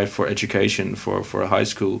 365 for education for a high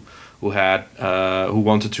school who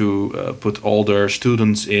wanted to put all their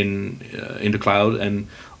students in the cloud, and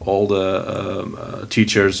all the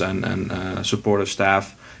teachers and supportive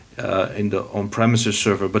staff in the on-premises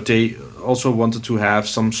server, but they also wanted to have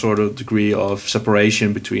some sort of degree of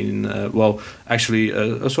separation between, a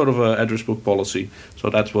sort of a address book policy. So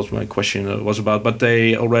that was my question was about. But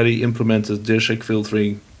they already implemented DIRSEC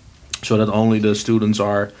filtering so that only the students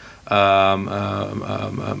are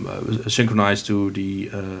synchronized to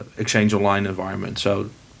the Exchange Online environment. So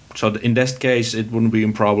in that case, it wouldn't be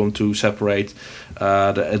a problem to separate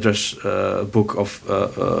the address book of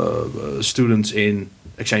students in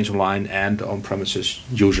Exchange Online and on-premises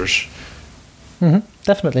users.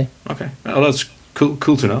 Definitely. Okay, well, that's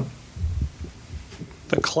cool to know.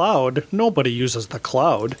 The cloud? Nobody uses the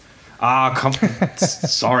cloud.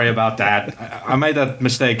 Sorry about that. I made that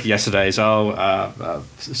mistake yesterday, so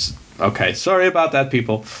okay. Sorry about that,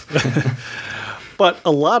 people. But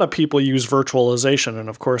a lot of people use virtualization, and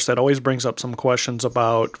of course that always brings up some questions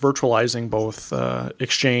about virtualizing both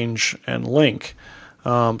Exchange and Lync.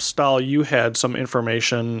 Stahl, you had some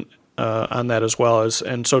information on that as well,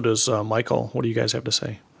 and so does Michael. What do you guys have to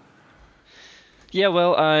say? Yeah,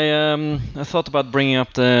 well, I thought about bringing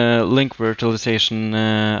up the Lync virtualization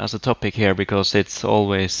as a topic here because it's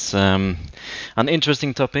always an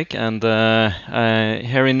interesting topic, and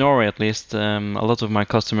here in Norway at least, a lot of my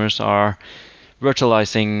customers are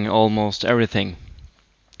virtualizing almost everything.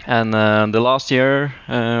 And the last year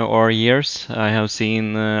or years, I have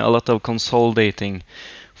seen a lot of consolidating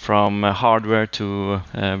from hardware to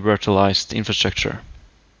virtualized infrastructure.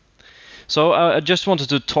 So I just wanted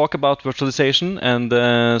to talk about virtualization and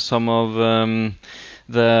some of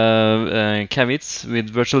the caveats with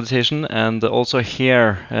virtualization, and also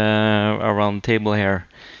here around the table here,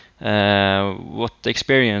 what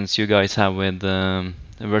experience you guys have with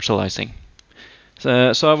virtualizing.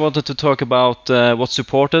 So I wanted to talk about what's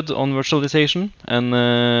supported on virtualization and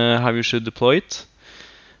how you should deploy it.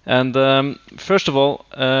 And first of all,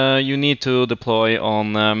 you need to deploy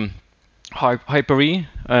on Hyper-V,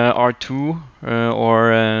 R2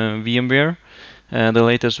 or VMware, the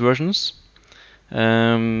latest versions.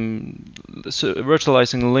 So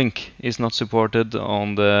virtualizing Lync is not supported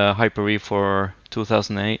on the Hyper-V for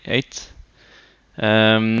 2008.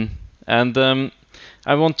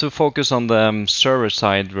 I want to focus on the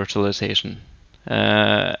server-side virtualization.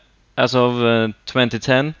 As of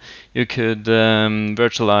 2010, you could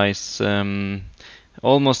virtualize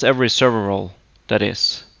almost every server role, that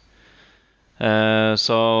is.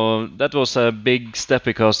 So that was a big step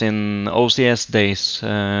because in OCS days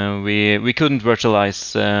we couldn't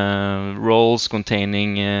virtualize roles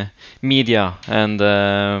containing media and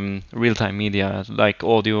real-time media like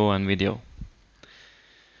audio and video.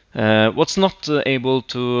 What's not able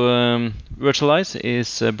to virtualize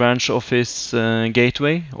is a branch office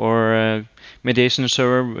gateway or mediation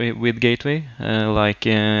server with gateway like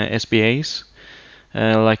SBAs,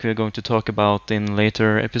 like we're going to talk about in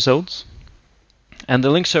later episodes. And the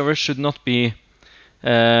Lync server should not be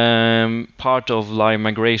part of live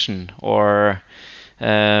migration or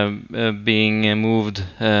being moved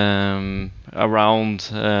around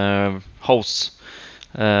hosts.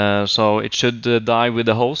 So it should die with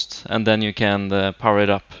the host, and then you can power it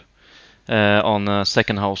up on a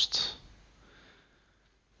second host.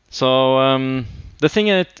 So the thing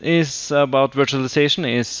is about virtualization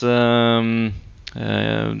is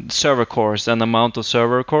server cores and amount of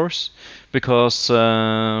server cores, because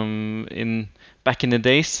back in the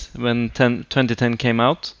days when 2010 came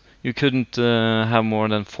out, you couldn't have more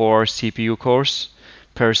than 4 CPU cores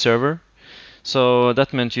per server. So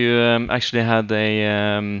that meant you actually had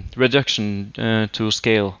a reduction to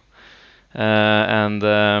scale, so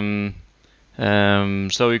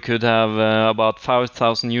you could have about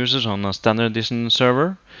 5,000 users on a standard edition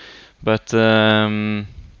server, but on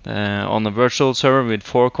a virtual server with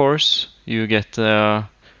 4 cores, you get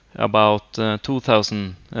about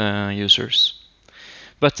 2,000 users.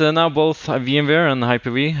 But now both VMware and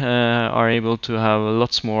Hyper-V are able to have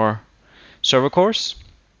lots more server cores.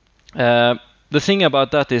 The thing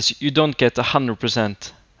about that is you don't get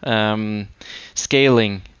 100%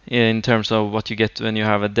 scaling in terms of what you get when you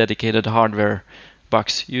have a dedicated hardware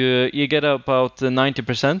box. You get about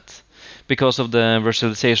 90% because of the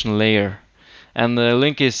virtualization layer. And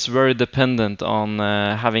Lync is very dependent on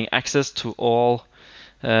having access to all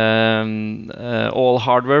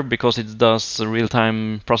hardware because it does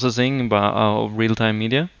real-time processing of real-time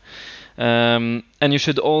media. And you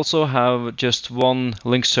should also have just one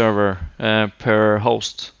Lync server per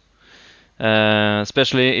host,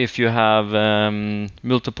 especially if you have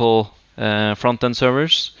multiple front-end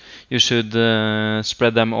servers. You should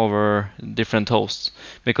spread them over different hosts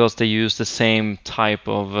because they use the same type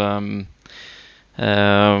of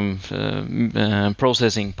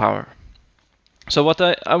processing power. So what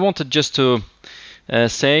I wanted just to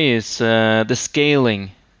say is the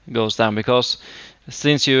scaling goes down, because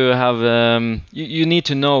since you have you need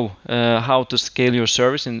to know how to scale your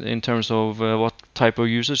service in terms of what type of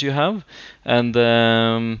users you have, and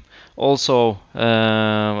also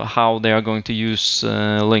how they are going to use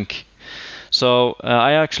Link. So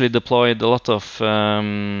I actually deployed a lot of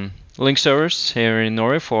Link servers here in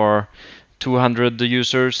Norway for 200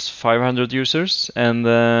 users, 500 users, and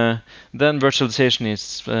then virtualization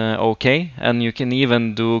is okay, and you can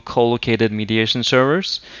even do co-located mediation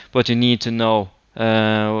servers, but you need to know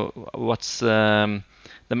what's the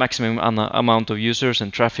maximum amount of users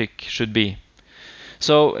and traffic should be.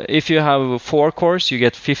 So if you have 4 cores, you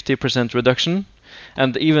get 50% reduction,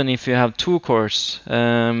 and even if you have 2 cores,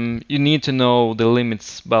 you need to know the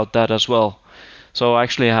limits about that as well. So I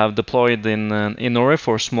actually have deployed in Norway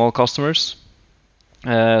for small customers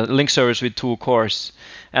Link servers with 2 cores,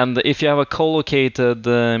 and if you have a co-located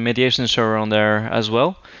mediation server on there as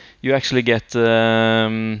well, you actually get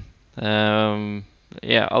a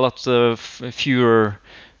lot fewer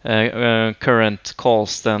current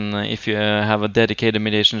calls than if you have a dedicated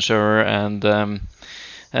mediation server and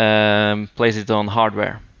place it on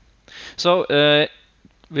hardware. So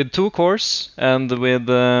with 2 cores and with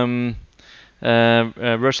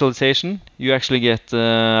virtualization, you actually get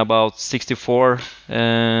about 64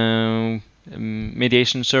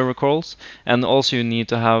 mediation server calls, and also you need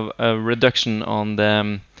to have a reduction on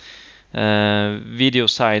the video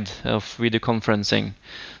side of video conferencing.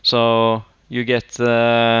 So you get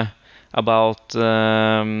about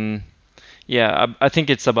I think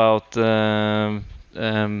it's about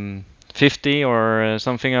 50 or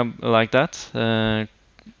something like that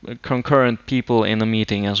concurrent people in a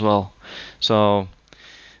meeting as well. So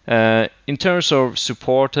in terms of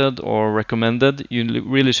supported or recommended, you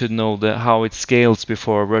really should know how it scales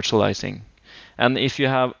before virtualizing. And if you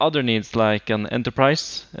have other needs like an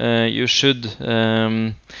enterprise, you should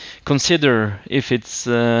consider if it's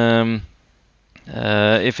a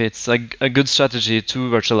good strategy to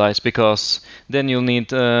virtualize, because then you'll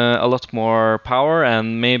need a lot more power,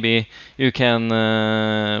 and maybe you can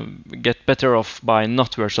get better off by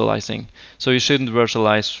not virtualizing. So you shouldn't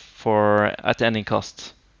virtualize at any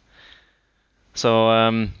cost. So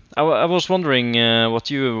I was wondering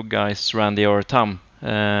what you guys, Randy or Tom,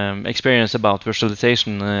 experience about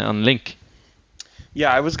virtualization on Link.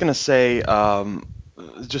 Yeah, I was going to say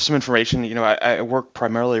just some information. I work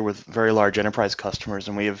primarily with very large enterprise customers,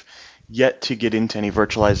 and we have yet to get into any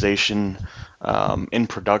virtualization in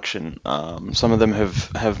production. Some of them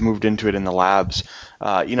have moved into it in the labs.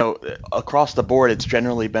 Across the board, it's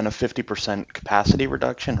generally been a 50% capacity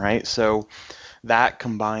reduction, right? So that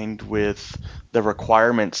combined with the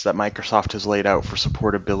requirements that Microsoft has laid out for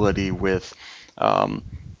supportability with,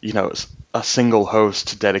 a single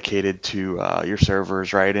host dedicated to your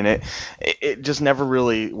servers, right? And it just never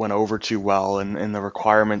really went over too well, and the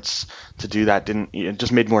requirements to do that it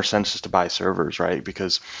just made more sense just to buy servers, right?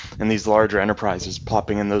 Because in these larger enterprises,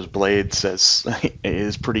 plopping in those blades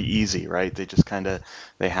is pretty easy, right? They just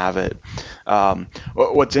they have it.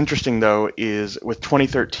 What's interesting though is with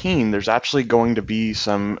 2013, there's actually going to be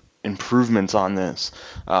some improvements on this.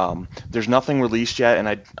 There's nothing released yet, and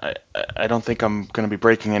I don't think I'm going to be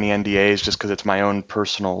breaking any NDAs just because it's my own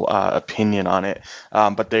personal opinion on it.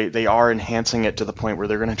 But they are enhancing it to the point where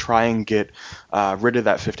they're going to try and get rid of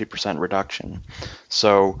that 50% reduction.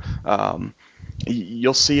 So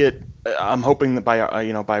you'll see it. I'm hoping that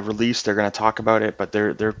by release they're going to talk about it, but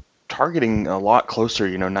they're targeting a lot closer,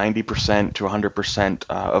 90% to 100%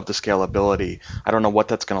 of the scalability. I don't know what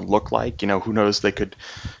that's going to look like. Who knows? They could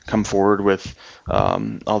come forward with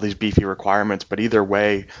all these beefy requirements, but either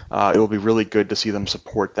way, it will be really good to see them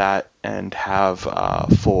support that and have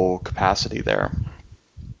full capacity there.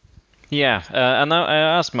 Yeah, and I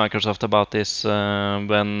asked Microsoft about this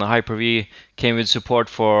when Hyper-V came with support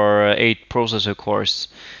for 8 processor cores,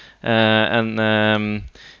 and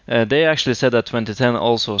they actually said that 2010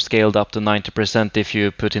 also scaled up to 90% if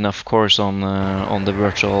you put enough cores on the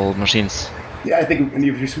virtual machines. Yeah, I think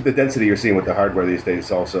if you see the density you're seeing with the hardware these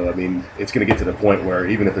days also, I mean, it's going to get to the point where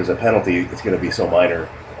even if there's a penalty, it's going to be so minor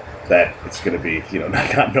that it's going to be,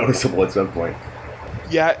 not noticeable at some point.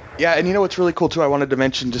 Yeah, and what's really cool too, I wanted to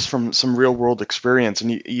mention just from some real world experience,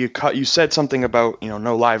 and you said something about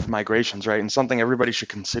no live migrations, right? And something everybody should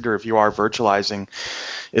consider if you are virtualizing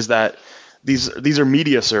is that these are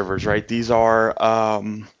media servers, right? These are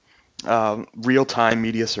real-time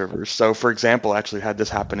media servers. So, for example, I actually had this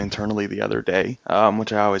happen internally the other day,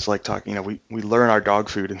 which I always like talking. We learn our dog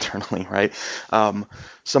food internally, right?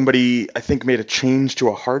 Somebody, I think, made a change to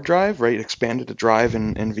a hard drive, right? Expanded a drive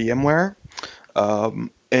in VMware.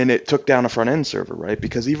 And it took down a front end server, right?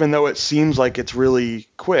 Because even though it seems like it's really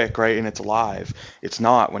quick, right, and it's live, it's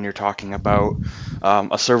not when you're talking about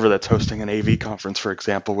a server that's hosting an AV conference, for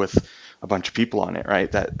example, with a bunch of people on it, right?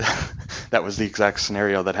 That was the exact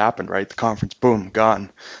scenario that happened, right? The conference, boom,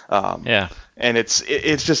 gone. Yeah. And it's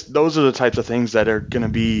just, those are the types of things that are going to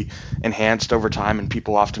be enhanced over time and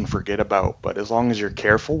people often forget about. But as long as you're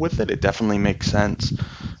careful with it, it definitely makes sense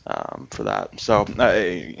for that. So,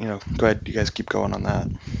 go ahead, you guys keep going on that.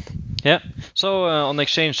 Yeah. So on the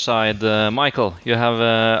Exchange side, Michael, you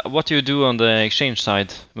have what do you do on the Exchange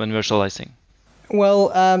side when virtualizing?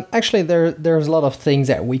 Well, actually, there's a lot of things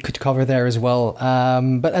that we could cover there as well.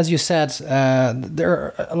 But as you said, there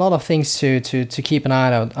are a lot of things to keep an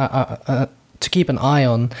eye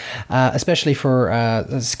on. Especially for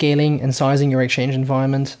scaling and sizing your Exchange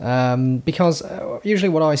environment, because usually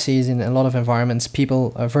what I see is in a lot of environments,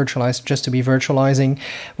 people virtualize just to be virtualizing,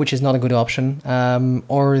 which is not a good option,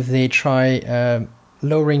 or they try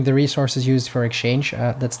lowering the resources used for Exchange.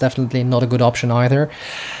 That's definitely not a good option either.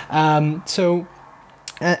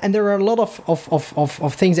 And there are a lot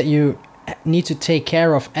of things that you need to take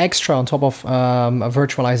care of extra on top of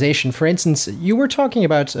virtualization. For instance, you were talking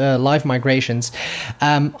about live migrations.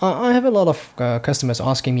 I have a lot of customers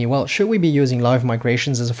asking me, well, should we be using live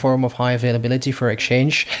migrations as a form of high availability for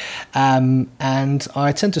Exchange? And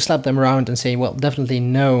I tend to slap them around and say, well, definitely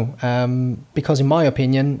no, because in my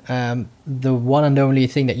opinion, the one and only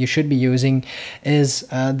thing that you should be using is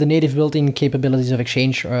the native built-in capabilities of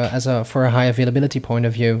Exchange for a high availability point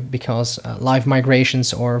of view, because live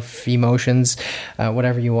migrations or vMotions,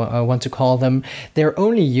 whatever you want to call them, they're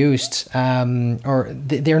only used or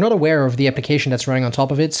they're not aware of the application that's running on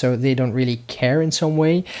top of it, so they don't really care in some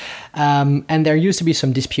way. And there used to be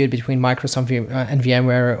some dispute between Microsoft and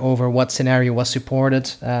VMware over what scenario was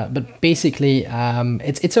supported, but basically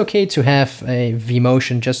it's okay to have a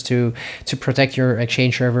vMotion just to protect your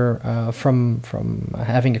Exchange server from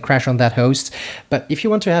having a crash on that host. But if you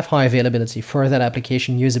want to have high availability for that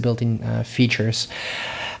application, use the built-in features.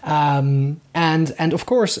 And of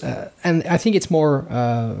course, and I think it's more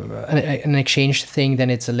an Exchange thing than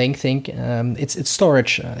it's a Lync thing. It's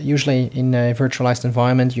storage. Usually in a virtualized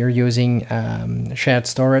environment, you're using shared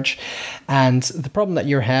storage. And the problem that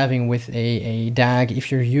you're having with a DAG,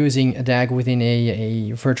 if you're using a DAG within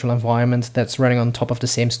a virtual environment that's running on top of the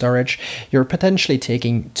same storage, you're potentially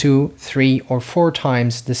taking 2, 3, or 4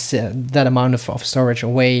 times that amount of storage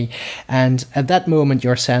away. And at that moment,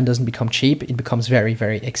 your SAN doesn't become cheap. It becomes very,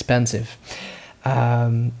 very expensive.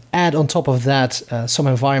 Add on top of that some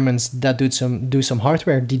environments that do some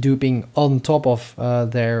hardware deduping on top of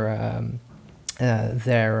their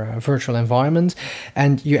virtual environment,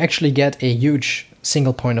 and you actually get a huge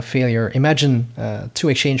single point of failure. Imagine 2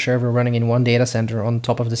 Exchange server running in one data center on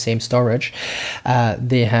top of the same storage.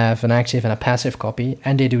 They have an active and a passive copy,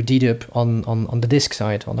 and they do dedup on the disk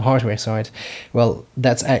side, on the hardware side. Well,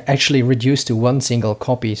 that's actually reduced to one single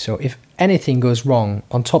copy. So if anything goes wrong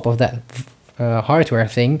on top of that hardware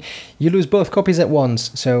thing, you lose both copies at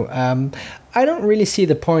once. So I don't really see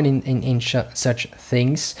the point in such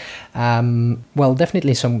things. Well,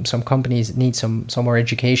 definitely some companies need some more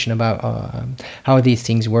education about how these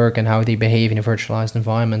things work and how they behave in a virtualized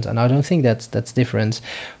environment, and I don't think that's different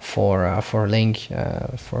for Lync,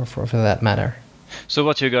 for that matter. So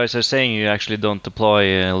what you guys are saying, you actually don't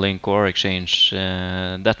deploy Lync or Exchange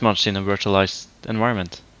that much in a virtualized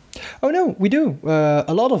environment? Oh no, we do.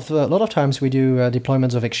 A lot of times we do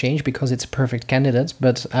deployments of Exchange because it's a perfect candidate,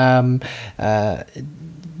 but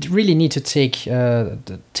really need to take a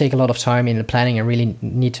lot of time in the planning and really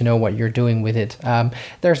need to know what you're doing with it.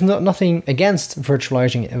 There's nothing against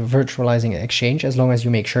virtualizing Exchange as long as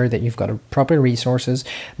you make sure that you've got the proper resources,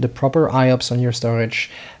 the proper IOPS on your storage.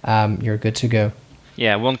 You're good to go.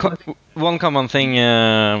 Yeah, one common thing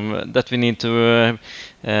that we need to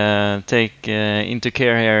take into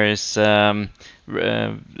care here is,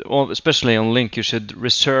 especially on Lync, you should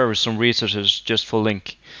reserve some resources just for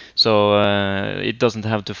Lync, so it doesn't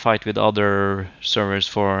have to fight with other servers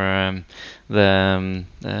for the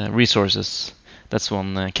resources. That's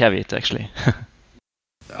one caveat, actually.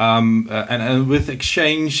 And with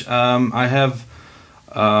Exchange, I have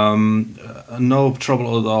no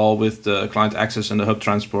trouble at all with the client access and the hub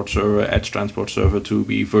transport server, edge transport server to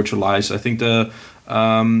be virtualized. I think the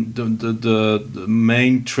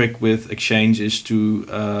main trick with Exchange is to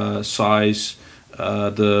size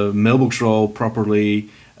the mailbox role properly,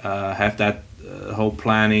 have that whole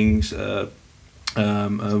planning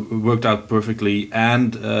worked out perfectly,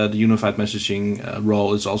 and the unified messaging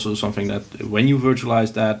role is also something that when you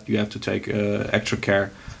virtualize that, you have to take extra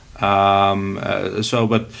care.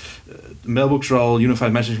 But mailbox role,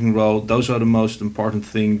 unified messaging role, those are the most important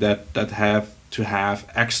thing that have to have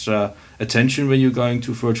extra attention when you're going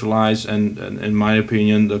to virtualize. And in my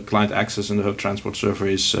opinion, the client access and the hub transport server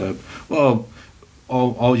is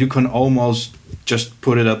all you can almost just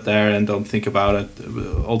put it up there and don't think about it.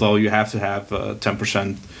 Although you have to have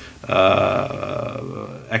 10%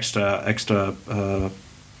 extra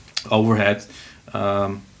overhead.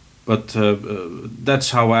 But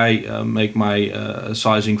that's how I make my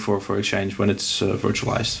sizing for Exchange when it's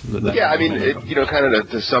virtualized. Yeah, I mean, kind of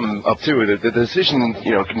to sum up too, the decision,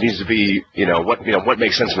 needs to be, what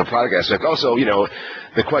makes sense from a product aspect. Also,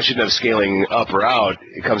 the question of scaling up or out,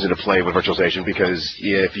 it comes into play with virtualization, because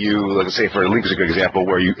if you, let's say for Link is a good example,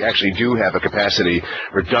 where you actually do have a capacity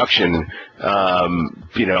reduction,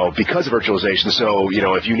 because of virtualization. So,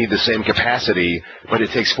 if you need the same capacity, but it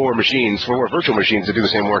takes four virtual machines to do the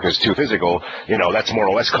same work as two physical, that's more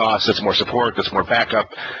OS costs, that's more support, that's more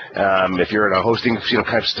backup. If you're in a hosting,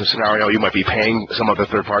 type of scenario, you might be paying some other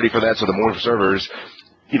third party for that. So the more servers,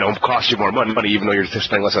 cost you more money, even though you're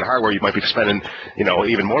spending less on hardware, you might be spending,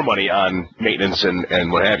 even more money on maintenance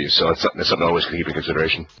and what have you. So it's something to always keep in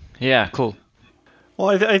consideration. Yeah, cool. Well,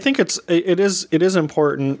 I think it is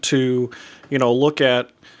important to, look at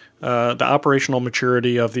the operational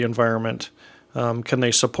maturity of the environment. Can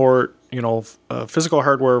they support, physical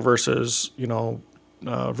hardware versus,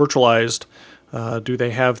 virtualized? Do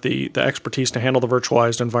they have the expertise to handle the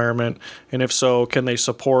virtualized environment? And if so, can they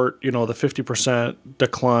support, the 50%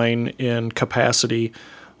 decline in capacity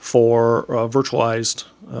for virtualized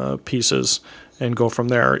pieces and go from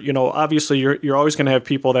there? Obviously you're always going to have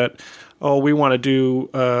people that, we want to do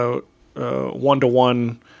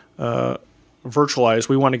one-to-one virtualized.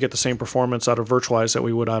 We want to get the same performance out of virtualized that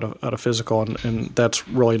we would out of physical, and that's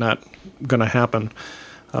really not going to happen.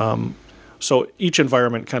 So each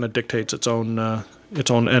environment kind of dictates its own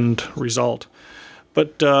end result.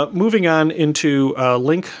 But moving on into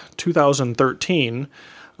Link 2013,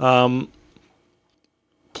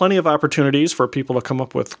 plenty of opportunities for people to come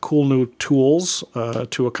up with cool new tools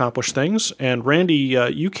to accomplish things. And Randy,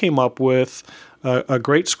 you came up with a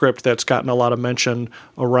great script that's gotten a lot of mention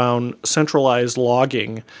around centralized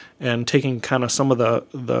logging and taking kind of some of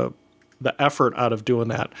the effort out of doing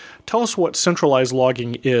that. Tell us what centralized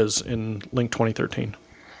logging is in Link 2013.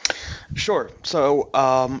 Sure. So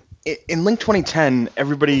in Link 2010,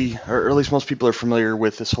 everybody, or at least most people, are familiar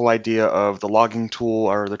with this whole idea of the logging tool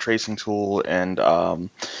or the tracing tool and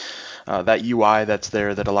that UI that's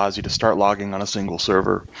there that allows you to start logging on a single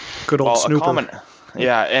server. Good old Snooper.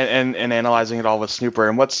 Yeah, and analyzing it all with Snooper.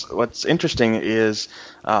 And what's interesting is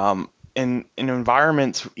in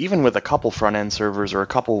environments, even with a couple front-end servers or a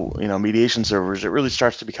couple mediation servers, it really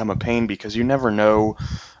starts to become a pain, because you never know,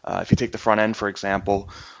 if you take the front end, for example,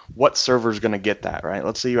 what server is going to get that, right?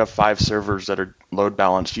 Let's say you have 5 servers that are load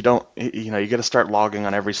balanced. You got to start logging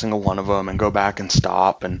on every single one of them and go back and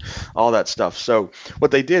stop and all that stuff. So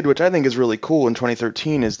what they did, which I think is really cool in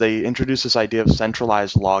 2013, is they introduced this idea of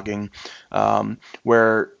centralized logging,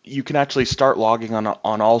 where you can actually start logging on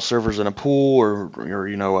all servers in a pool or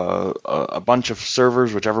a bunch of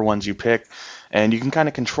servers, whichever ones you pick, and you can kind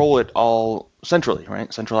of control it all centrally,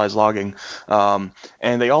 right? Centralized logging. And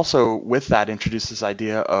they also, with that, introduced this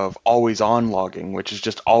idea of always-on logging, which is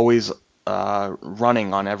just always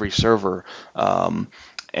running on every server.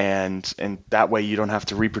 And that way you don't have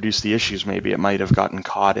to reproduce the issues maybe it might have gotten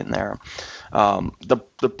caught in there.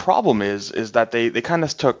 The problem is that they kind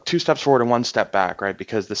of took 2 steps forward and 1 step back, right?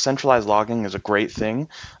 Because the centralized logging is a great thing,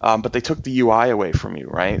 but they took the UI away from you,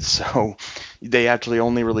 right? So they actually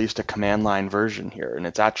only released a command line version here, and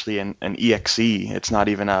it's actually an exe. It's not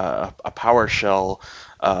even a PowerShell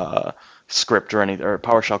script or a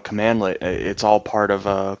PowerShell commandlet. It's all part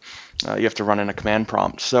of you have to run in a command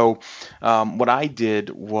prompt. So what I did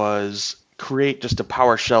was create just a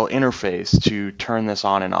PowerShell interface to turn this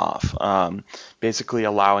on and off, basically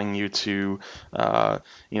allowing you to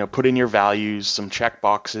put in your values, some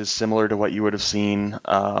checkboxes similar to what you would have seen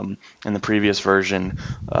in the previous version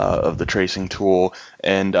of the tracing tool.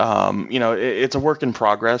 And it's a work in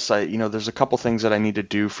progress. There's a couple things that I need to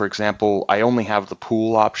do. For example, I only have the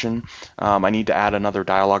pool option. I need to add another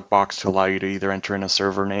dialog box to allow you to either enter in a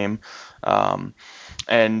server name,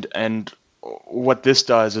 and what this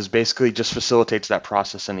does is basically just facilitates that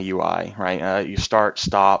process in the UI, right? You start,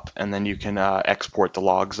 stop, and then you can export the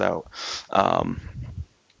logs out.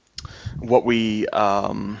 What's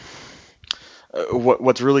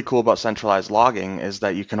really cool about centralized logging is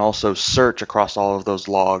that you can also search across all of those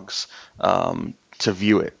logs to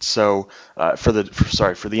view it. So for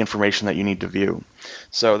the information that you need to view.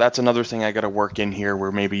 So that's another thing I got to work in here,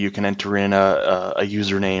 where maybe you can enter in a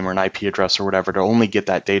username or an IP address or whatever to only get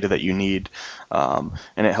that data that you need, and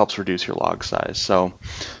it helps reduce your log size. So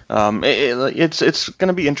it's going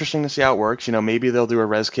to be interesting to see how it works. Maybe they'll do a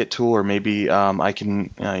ResKit tool, or maybe I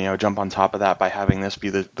can jump on top of that by having this be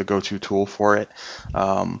the go-to tool for it.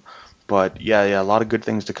 But yeah, a lot of good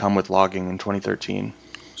things to come with logging in 2013.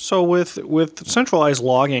 So with centralized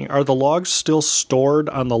logging, are the logs still stored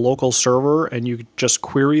on the local server and you just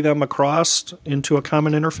query them across into a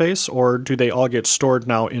common interface, or do they all get stored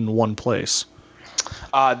now in one place?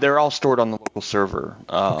 They're all stored on the local server.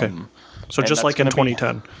 Okay. So just like in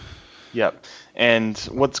 2010. Yep. And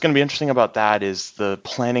what's going to be interesting about that is the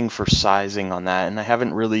planning for sizing on that. And I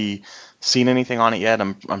haven't really seen anything on it yet.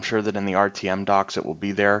 I'm sure that in the RTM docs it will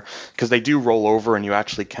be there, because they do roll over and you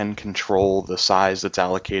actually can control the size that's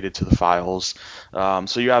allocated to the files.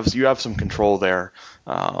 So you have some control there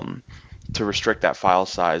to restrict that file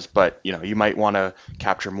size, but you might want to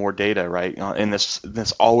capture more data, right? In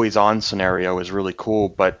this always on scenario is really cool,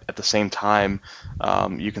 but at the same time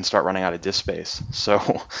you can start running out of disk space. So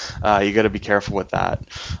you got to be careful with that,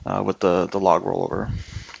 with the log rollover.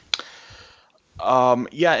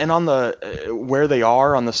 And on the where they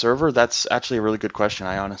are on the server, that's actually a really good question.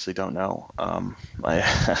 I honestly don't know. I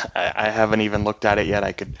haven't even looked at it yet.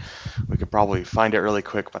 We could probably find it really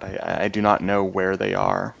quick, but I do not know where they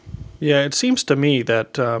are. Yeah, it seems to me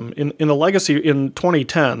that in the legacy in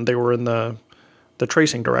 2010 they were in the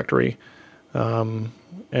tracing directory,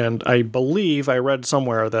 and I believe I read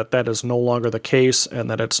somewhere that is no longer the case, and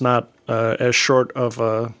that it's not as short of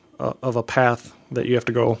a path that you have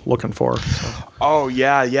to go looking for. So. Oh,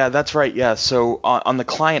 yeah, that's right. Yeah, so on the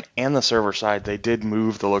client and the server side, they did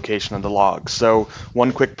move the location of the logs. So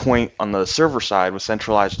one quick point on the server side with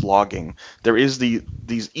centralized logging, there is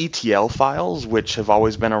these ETL files, which have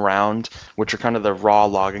always been around, which are kind of the raw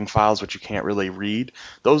logging files, which you can't really read.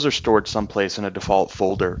 Those are stored someplace in a default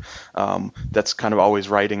folder that's kind of always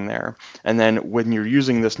writing there. And then when you're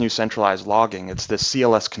using this new centralized logging, it's this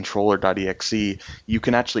clscontroller.exe, you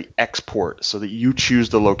can actually export so that you choose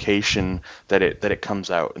the location that it comes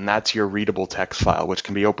out, and that's your readable text file, which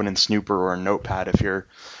can be open in Snooper or in Notepad if you're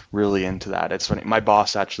really into that. It's funny. My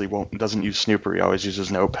boss actually doesn't use Snooper; he always uses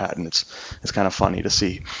Notepad, and it's kind of funny to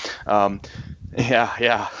see. And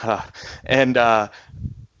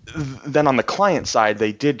then on the client side,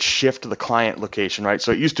 they did shift the client location, right?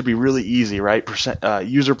 So it used to be really easy, right?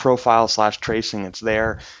 User profile /tracing, it's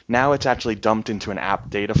there. Now it's actually dumped into an app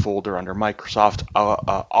data folder under Microsoft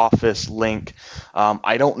Office link.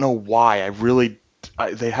 I don't know why.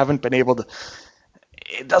 They haven't been able to.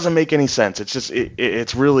 It doesn't make any sense. It's just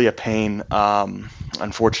it's really a pain,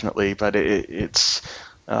 unfortunately. But it's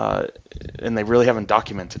and they really haven't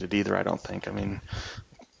documented it either, I don't think. I mean,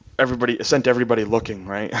 sent everybody looking,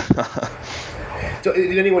 right? So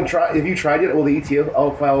did anyone try? Have you tried it? Will the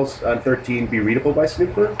ETL files on 13 be readable by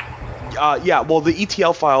Snooper? Yeah, well, the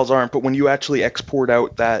ETL files aren't, but when you actually export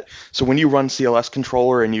out so when you run CLS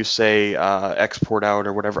controller and you say export out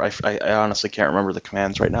or whatever, I honestly can't remember the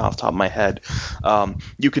commands right now off the top of my head.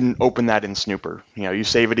 You can open that in Snooper. You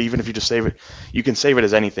save it, even if you just save it, you can save it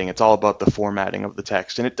as anything. It's all about the formatting of the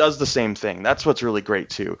text, and it does the same thing. That's what's really great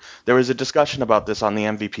too. There was a discussion about this on the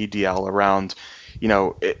MVP DL around,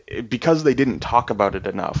 because they didn't talk about it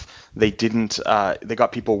enough, they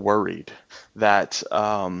got people worried that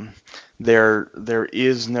there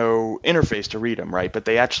is no interface to read them, right? But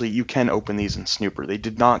you can open these in Snooper. They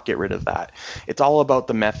did not get rid of that. It's all about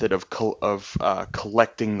the method of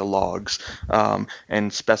collecting the logs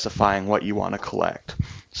and specifying what you want to collect.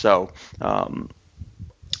 So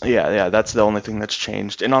Yeah, that's the only thing that's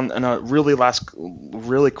changed. And on a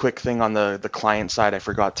really quick thing on the client side, I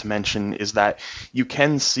forgot to mention is that you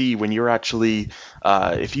can see when you're actually,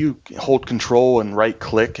 if you hold Control and right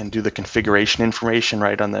click and do the configuration information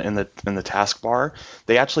right in the taskbar,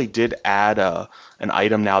 they actually did add an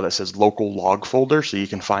item now that says local log folder, so you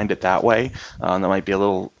can find it that way. That might be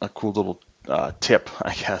a cool little tip,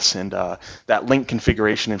 I guess, and that link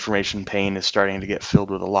configuration information pane is starting to get filled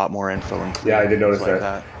with a lot more info. Yeah, I did notice like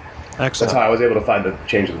that. Excellent. That's how I was able to find the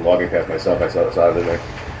change in the logging path myself. I saw it in there.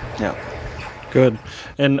 Yeah. Good.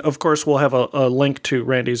 And of course, we'll have a link to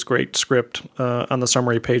Randy's great script on the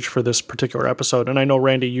summary page for this particular episode. And I know,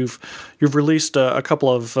 Randy, you've released a couple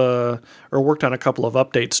of or worked on a couple of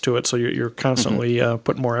updates to it, so you're constantly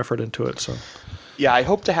putting more effort into it. So Yeah, I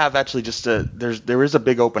hope to have actually there is a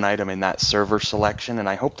big open item in that server selection, and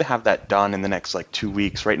I hope to have that done in the next like 2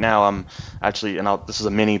 weeks. Right now, I'm actually, this is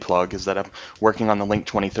a mini plug, is that I'm working on the Link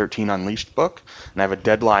 2013 Unleashed book, and I have a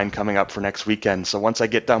deadline coming up for next weekend. So once I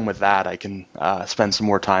get done with that, I can spend some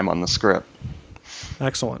more time on the script.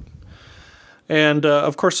 Excellent. And,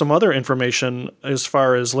 of course, some other information as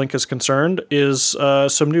far as Link is concerned is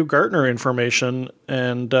some new Gartner information,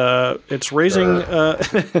 and it's raising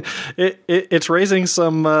it's raising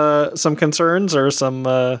some concerns or some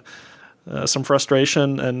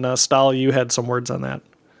frustration. And Stahl, you had some words on that.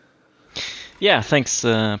 Yeah, thanks,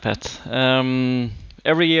 Pat.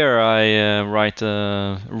 Every year I write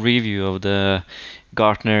a review of the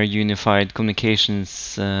Gartner Unified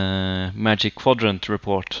Communications Magic Quadrant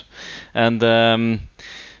report, and to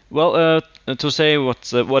say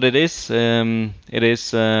what it is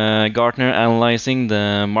Gartner analyzing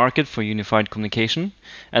the market for unified communication,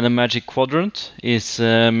 and the Magic Quadrant is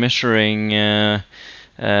measuring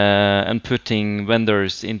and putting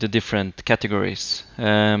vendors into different categories.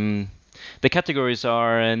 The categories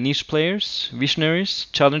are niche players, visionaries,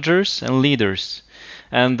 challengers, and leaders,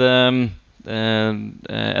 and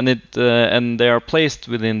they are placed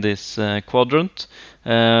within this quadrant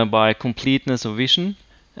by completeness of vision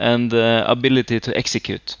and ability to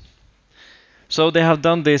execute. So they have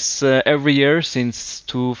done this every year since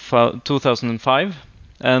 2005,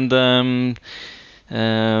 and the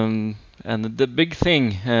big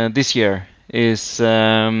thing this year is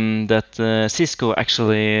that Cisco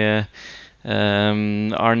actually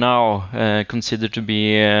are now considered to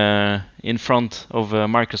be in front of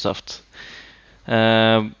Microsoft.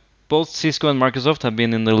 Both Cisco and Microsoft have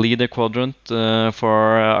been in the leader quadrant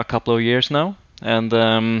for a couple of years now, and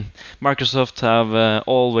Microsoft have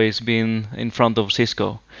always been in front of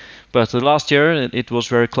Cisco. But last year it was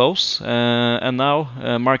very close, and now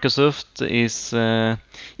Microsoft is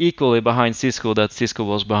equally behind Cisco that Cisco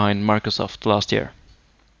was behind Microsoft last year.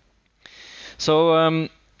 So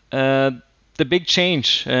the big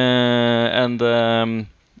change and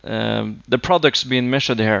the products being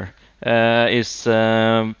measured here is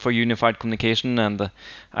for unified communication, and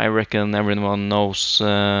I reckon everyone knows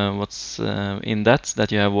what's in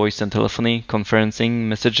that you have voice and telephony, conferencing,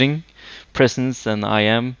 messaging, presence and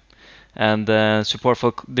IM, and support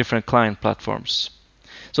for different client platforms.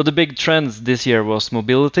 So the big trends this year was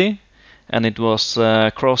mobility, and it was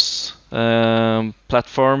cross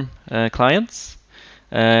platform clients,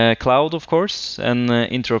 cloud of course, and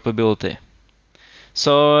interoperability.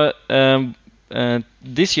 So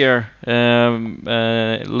this year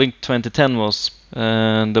Link 2010 was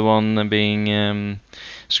the one being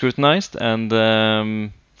scrutinized, and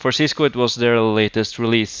for Cisco it was their latest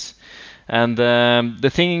release. And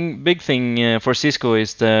the big thing for Cisco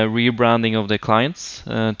is the rebranding of the clients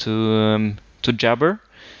to Jabber,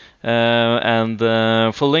 and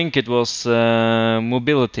for Link it was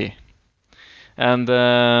mobility. And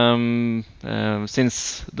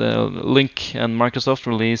since the Link and Microsoft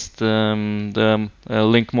released the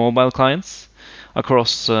Link mobile clients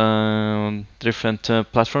across different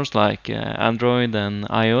platforms like Android and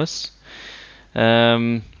iOS.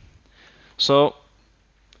 So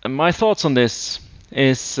my thoughts on this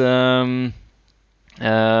is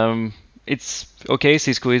it's okay,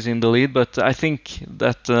 Cisco is in the lead, but I think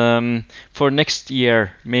that for next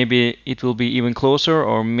year maybe it will be even closer,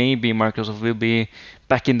 or maybe Microsoft will be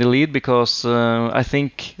back in the lead, because I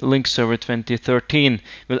think Link Server 2013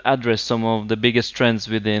 will address some of the biggest trends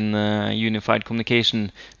within unified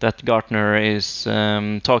communication that Gartner is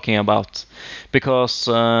talking about, because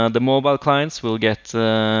the mobile clients will get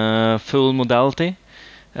full modality.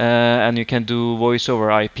 And you can do voice over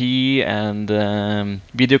IP and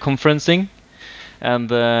video conferencing, and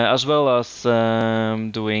as well as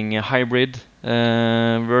doing hybrid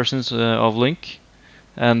versions of Link,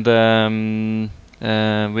 and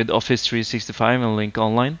with Office 365 and Link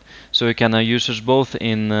Online, so you can have users both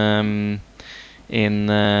in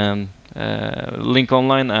Link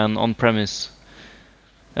Online and on-premise.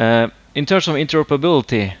 In terms of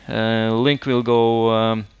interoperability, Link will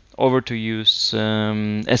go over to use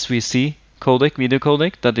SVC codec, video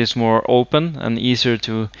codec, that is more open and easier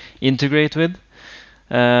to integrate with.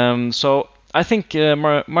 So I think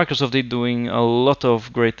Microsoft is doing a lot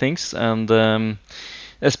of great things, and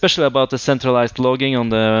especially about the centralized logging on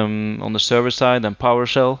the server side and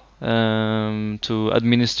PowerShell to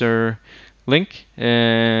administer Link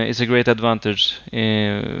is a great advantage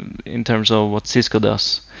in terms of what Cisco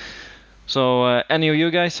does. So any of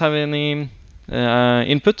you guys have any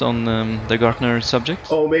input on the Gartner subject?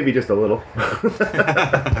 Oh, maybe just a little.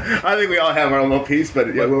 I think we all have our own little piece, but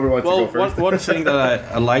yeah, whoever wants to go first. One thing that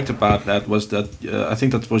I liked about that was that I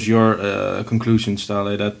think that was your conclusion,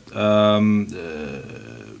 Stale,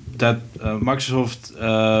 that Microsoft,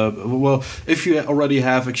 well, if you already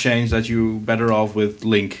have Exchange, that you better off with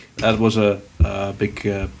Lync. That was a big,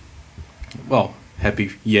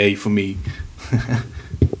 happy yay for me.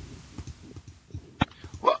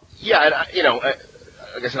 Well, yeah, and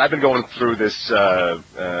like I said, I've been going through this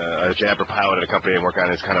Jabber pilot at a company I work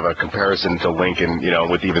on as kind of a comparison to Lync, and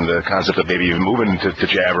with even the concept of maybe even moving to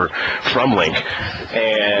Jabber from Lync,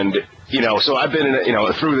 and so I've been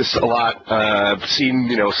through this a lot, seen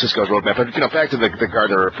Cisco's roadmap, but back to the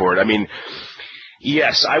Gartner report. I mean,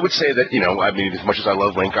 yes, I would say that as much as I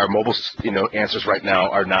love Lync, our mobile answers right now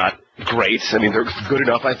are not great. I mean, they're good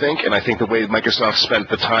enough, I think, and I think the way Microsoft spent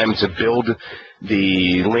the time to build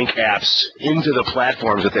the Lync apps into the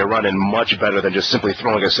platforms that they run in much better than just simply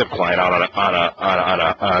throwing a SIP client out on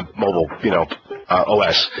a mobile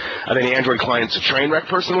OS. I think the Android client's a train wreck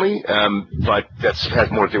personally, but that has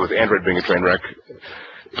more to do with Android being a train wreck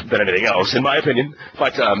than anything else, in my opinion.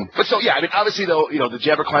 But so yeah, I mean, obviously though, the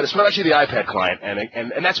Jabber client, especially the iPad client,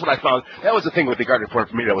 and that's what I found. That was the thing with the Gartner report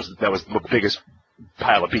for me. That was the biggest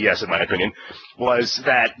pile of BS, in my opinion, was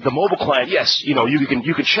that the mobile client, yes, you can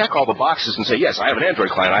check all the boxes and say, yes, I have an Android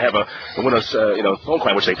client, I have a Windows phone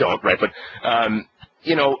client, which they don't, right? But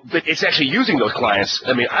but it's actually using those clients.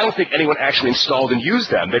 I mean, I don't think anyone actually installed and used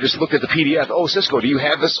them. They just looked at the PDF. Oh, Cisco, do you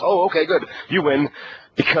have this? Oh, okay, good. You win.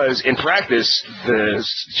 Because in practice, the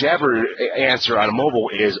Jabber answer on a mobile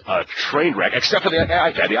is a train wreck, except for the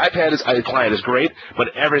iPad. The iPad client is great, but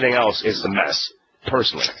everything else is a mess,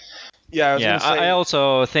 personally. Yeah, I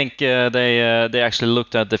also think they actually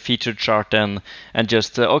looked at the feature chart and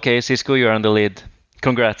just, okay, Cisco, you're on the lead.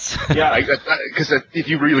 Congrats. Yeah, because if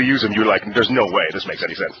you really use them, you're like, there's no way this makes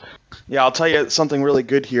any sense. Yeah, I'll tell you something really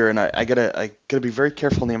good here, and I gotta be very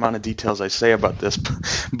careful in the amount of details I say about this,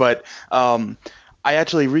 but I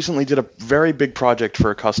actually recently did a very big project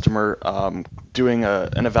for a customer, doing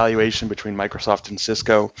an evaluation between Microsoft and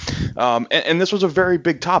Cisco, and this was a very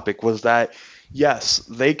big topic, was that, yes,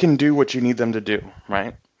 they can do what you need them to do,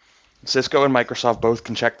 right? Cisco and Microsoft both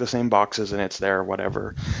can check the same boxes and it's there,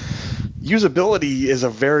 whatever. Usability is a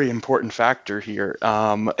very important factor here,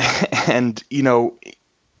 and,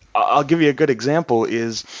 I'll give you a good example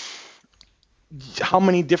is, how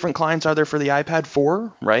many different clients are there for the iPad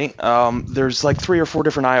 4, right? There's like 3 or 4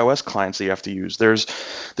 different iOS clients that you have to use. There's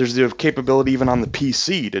the capability even on the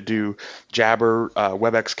PC to do Jabber,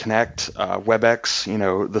 WebEx Connect,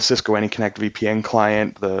 WebEx, the Cisco AnyConnect VPN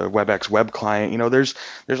client, the WebEx web client.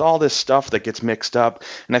 There's all this stuff that gets mixed up,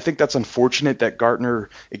 and I think that's unfortunate that Gartner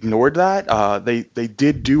ignored that. They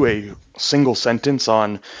did do a single sentence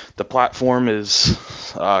on the platform is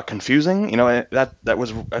confusing. That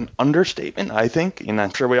was an understatement, I think, and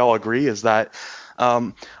I'm sure we all agree, is that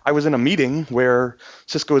I was in a meeting where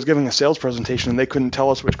Cisco was giving a sales presentation and they couldn't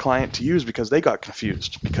tell us which client to use because they got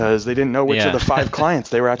confused because they didn't know which of the 5 clients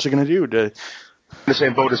they were actually going to do to. The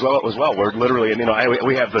same boat as well. We're literally, and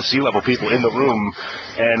we have the C-level people in the room,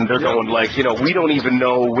 and they're going like, we don't even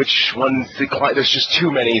know which one the client. There's just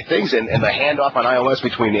too many things, and the handoff on iOS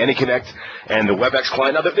between the AnyConnect and the WebEx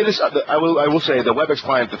client. Now, I will say the WebEx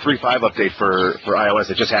client, the 3.5 update for iOS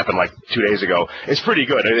that just happened like 2 days ago, is pretty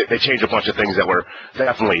good. They changed a bunch of things that were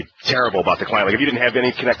definitely terrible about the client. Like if you didn't have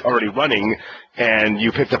AnyConnect already running, and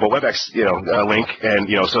you picked up a WebEx, link, and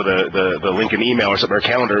so the link in email or something, or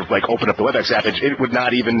calendar, like open up the WebEx app, it would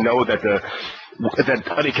not even know that that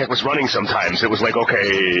AnyConnect was running. Sometimes it was like,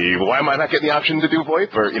 okay, why am I not getting the option to do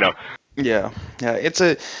VoIP, or Yeah.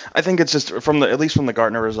 I think it's just at least from the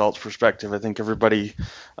Gartner results perspective, I think everybody.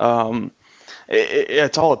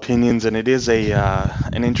 It's all opinions, and it is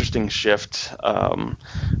an interesting shift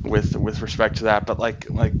with respect to that. But like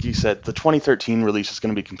you said, the 2013 release is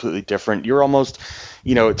going to be completely different. You're almost,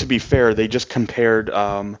 to be fair, they just compared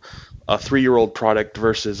a 3-year-old product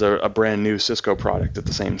versus a brand new Cisco product at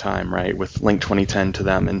the same time, right? With Lync 2010 to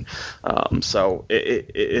them, and so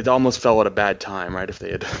it almost fell at a bad time, right? If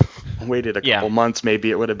they had waited a couple months, maybe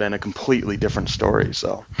it would have been a completely different story.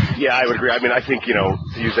 So yeah, I would agree. I mean, I think to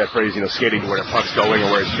use that phrase, skating to where the puck's going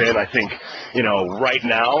or where it's been. I think right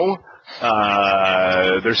now.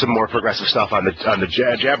 There's some more progressive stuff on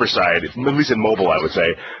the Jabber side, at least in mobile, I would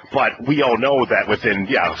say. But we all know that within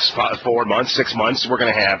 4 months, 6 months, we're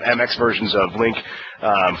going to have MX versions of Lync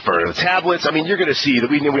For the tablets, I mean, you're going to see that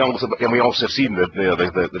we also have seen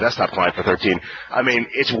the desktop client for 13. I mean,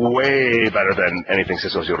 it's way better than anything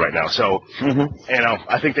Cisco's doing right now. So,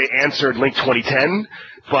 I think they answered Link 2010,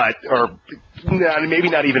 or maybe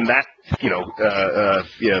not even that,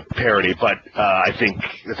 parity. But I think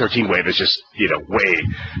the 13 wave is just, way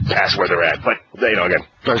past where they're at. But again,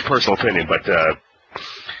 that's personal opinion. But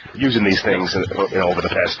using these things, over the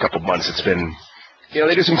past couple of months, it's been.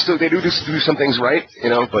 They do some things right,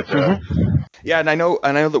 but. Yeah, and I know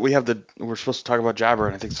that we're supposed to talk about Jabber,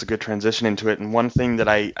 and I think it's a good transition into it. And one thing that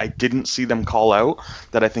I didn't see them call out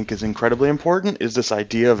that I think is incredibly important is this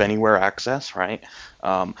idea of anywhere access, right?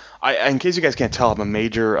 In case you guys can't tell, I'm a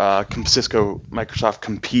major Cisco Microsoft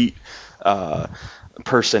compete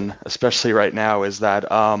person, especially right now. Is that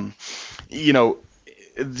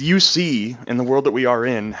UC in the world that we are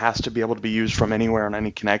in has to be able to be used from anywhere on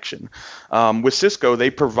any connection. With Cisco, they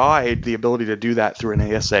provide the ability to do that through an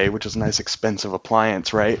ASA, which is a nice expensive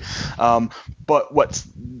appliance, right? But what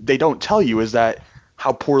they don't tell you is that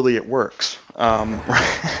how poorly it works.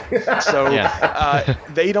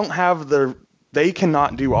 They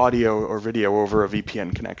cannot do audio or video over a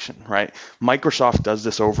VPN connection, right? Microsoft does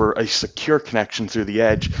this over a secure connection through the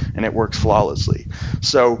edge, and it works flawlessly.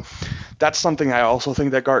 So that's something I also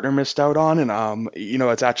think that Gartner missed out on, and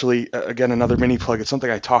it's actually, again, another mini plug. It's something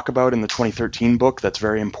I talk about in the 2013 book that's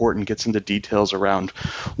very important, gets into details around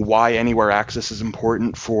why anywhere access is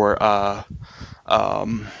important for for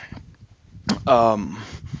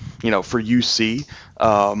UC.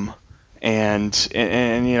 And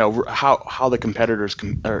how the competitors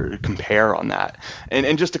compare on that.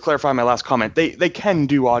 And just to clarify my last comment, they can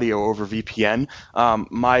do audio over VPN.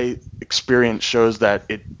 My experience shows that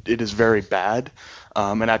it is very bad.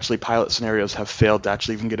 And actually pilot scenarios have failed to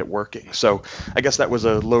actually even get it working. So I guess that was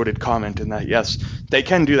a loaded comment in that, yes, they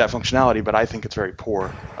can do that functionality, but I think it's very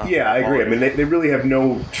poor. Yeah, I agree. I mean, they really have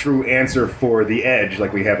no true answer for the edge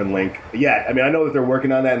like we have in Link yet. I mean, I know that they're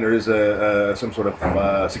working on that, and there is some sort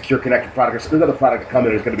of secure connected product. There's another product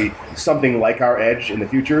coming that's going to be something like our edge in the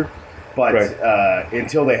future. But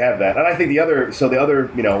until they have that, and I think the other, if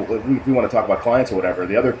we want to talk about clients or whatever,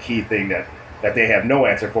 the other key thing that they have no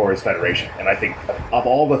answer for is federation. And I think of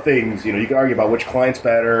all the things, you can argue about which client's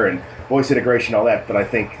better and voice integration, all that, but I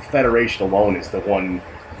think federation alone is the one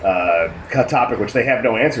topic which they have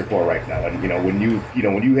no answer for right now. And when you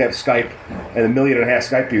have Skype and 1.5 million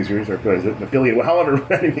Skype users, or what is it, 1 billion, however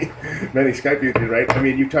many Skype users, right? I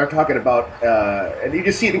mean, you start talking about, and you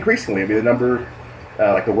just see it increasingly. I mean, the number.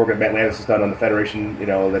 Like the work that Matt Landis has done on the Federation,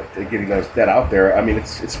 that getting that out there. I mean,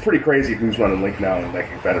 it's pretty crazy who's running Link now and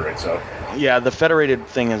making Federate. So yeah, the federated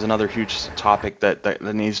thing is another huge topic that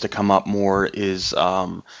needs to come up more. Is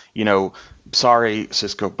sorry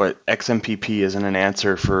Cisco, but XMPP isn't an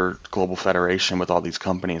answer for global federation with all these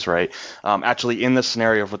companies, right? Actually, in this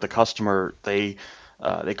scenario with the customer, they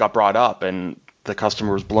got brought up and. The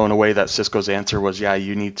customer was blown away that Cisco's answer was, yeah,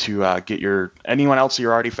 you need to get anyone else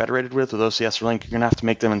you're already federated with OCS or Link, you're going to have to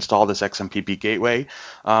make them install this XMPP gateway,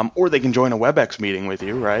 or they can join a WebEx meeting with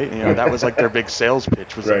you, right? That was like their big sales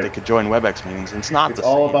pitch was that they could join WebEx meetings. And it's not the same. It's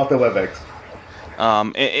all about the WebEx.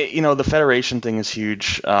 The federation thing is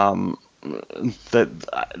huge.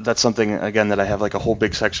 That's something, again, that I have like a whole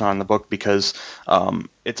big section on in the book because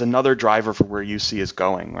it's another driver for where UC is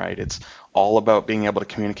going, right? It's all about being able to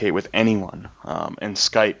communicate with anyone, and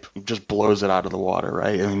Skype just blows it out of the water,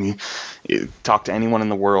 right? I mean, you talk to anyone in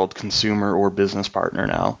the world, consumer or business partner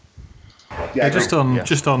now. Yeah, just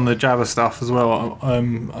on the Jabber stuff as well.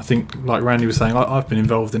 I think, like Randy was saying, I've been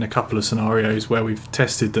involved in a couple of scenarios where we've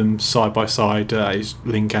tested them side by side,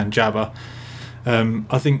 Link and Jabber.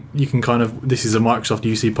 I think you can this is a Microsoft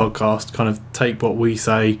UC podcast, kind of take what we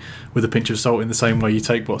say with a pinch of salt in the same way you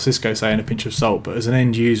take what Cisco say in a pinch of salt, but as an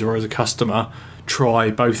end user or as a customer, try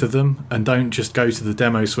both of them and don't just go to the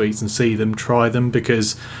demo suites and see them, try them,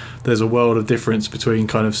 because there's a world of difference between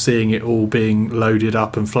kind of seeing it all being loaded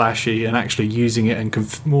up and flashy and actually using it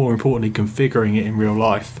and more importantly configuring it in real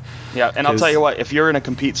life. Yeah, and I'll tell you what, if you're in a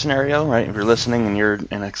compete scenario, right, if you're listening and you're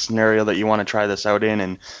in a scenario that you want to try this out in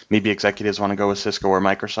and maybe executives want to go with Cisco or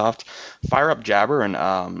Microsoft, fire up Jabber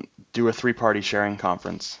and do a 3-party sharing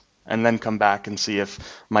conference. And then come back and see if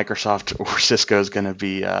Microsoft or Cisco is going to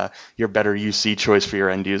be your better UC choice for your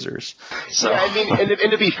end users. So. Yeah, I mean,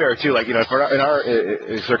 and to be fair too, like in our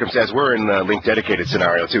circumstance, we're in the Link dedicated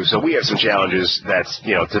scenario too, so we have some challenges that's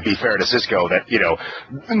to be fair to Cisco that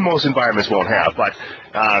most environments won't have. But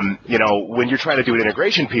when you're trying to do an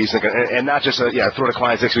integration piece and not just throw the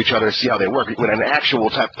clients next to each other, see how they work. When an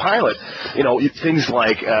actual type pilot, things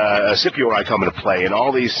like SIP URI come into play and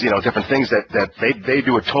all these different things that they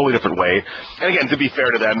do a totally totally different way. And again, to be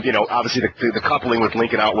fair to them, obviously the coupling with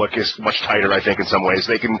Link and Outlook is much tighter, I think, in some ways.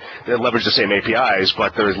 They leverage the same APIs,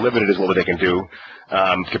 but they're as limited as what they can do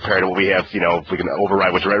compared to what we have. We can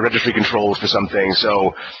override with registry controls for some things.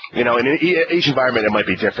 So, in each environment, it might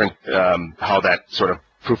be different how that sort of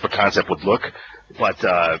proof of concept would look,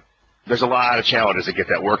 but there's a lot of challenges to get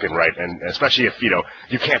that working right, and especially if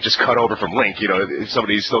you can't just cut over from Link. If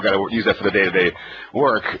somebody's still got to use that for the day-to-day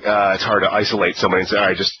work, it's hard to isolate somebody and say, all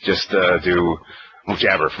right, just do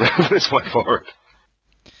Jabber from this point forward.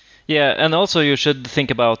 Yeah, and also you should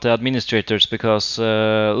think about the administrators, because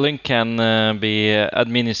Link can be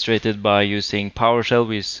administrated by using PowerShell,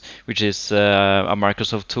 which is a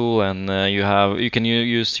Microsoft tool, and you can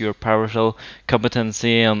use your PowerShell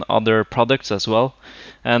competency on other products as well.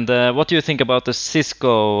 And what do you think about the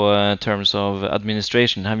Cisco terms of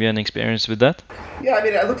administration? Have you any experience with that? Yeah, I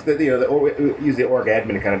mean, I looked at we use the org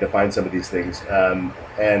admin to kind of define some of these things,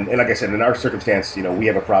 and like I said, in our circumstance, we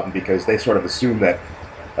have a problem because they sort of assume that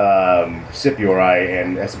SIP URI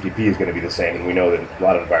and SMTP is going to be the same, and we know that in a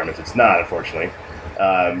lot of environments it's not, unfortunately.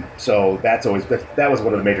 So that was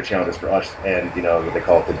one of the major challenges for us, and what they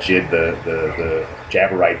call it the JID, the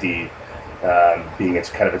Jabber ID, being its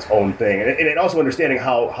kind of its own thing, and it also understanding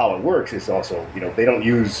how it works is also they don't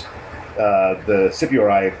use the SIP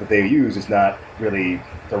URI that they use is not really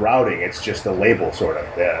the routing; it's just a label sort of.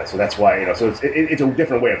 Yeah, so that's why so it's a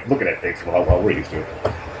different way of looking at things from how we're used to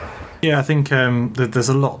it. Yeah, I think there's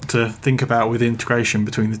a lot to think about with integration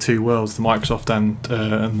between the two worlds, the Microsoft and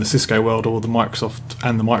the Cisco world, or the Microsoft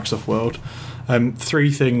and the Microsoft world. Three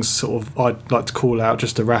things sort of I'd like to call out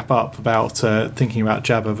just to wrap up about thinking about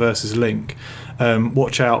Jabber versus Link.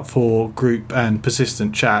 Watch out for group and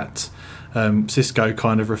persistent chat. Cisco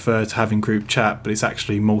kind of refer to having group chat, but it's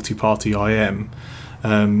actually multi-party IM.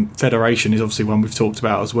 Federation is obviously one we've talked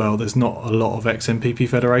about as well. There's not a lot of XMPP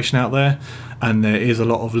Federation out there, and there is a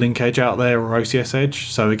lot of Link Edge out there, or OCS Edge.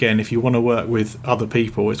 So again, if you want to work with other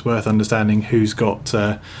people, it's worth understanding who's got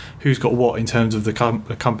what in terms of the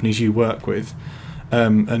companies you work with.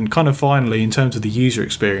 And kind of finally, in terms of the user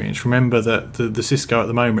experience, remember that the Cisco at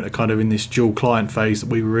the moment are kind of in this dual client phase that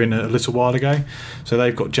we were in a little while ago. So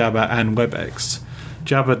they've got Jabber and WebEx.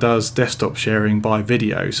 Jabber does desktop sharing by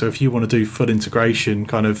video, so if you want to do full integration,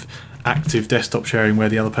 kind of active desktop sharing where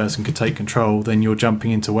the other person could take control, then you're jumping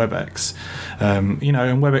into WebEx. And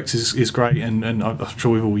WebEx is great, and I'm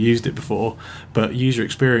sure we've all used it before, but user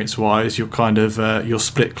experience wise, you're kind of you're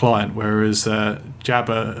split client, whereas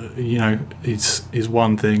Jabber, is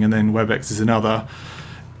one thing, and then WebEx is another.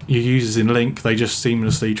 Your users in Link, they just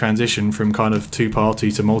seamlessly transition from kind of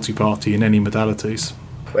two-party to multi-party in any modalities.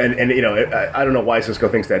 And I don't know why Cisco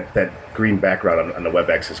thinks that green background on the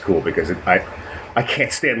WebEx is cool, because I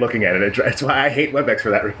can't stand looking at it. That's why I hate WebEx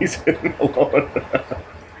for that reason alone.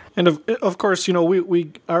 And of course,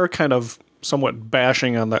 we are kind of somewhat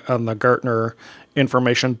bashing on the Gartner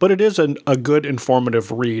information, but it is a good informative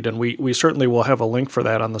read, and we certainly will have a link for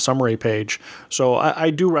that on the summary page. So I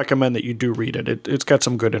do recommend that you do read it. It's got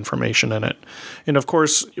some good information in it. And of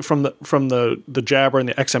course, from the Jabber and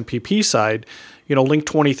the XMPP side, Link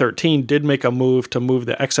 2013 did make a move to move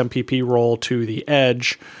the XMPP role to the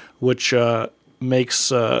edge, which makes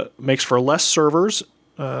for less servers,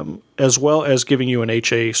 as well as giving you an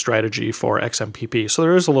HA strategy for XMPP. So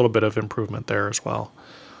there is a little bit of improvement there as well.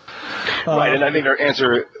 Right, and I think our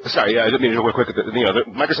answer. Sorry, I didn't mean to real quick.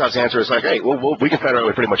 Microsoft's answer is like, hey, well, we can federate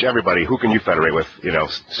with pretty much everybody. Who can you federate with?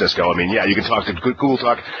 Cisco. I mean, yeah, you can talk to Google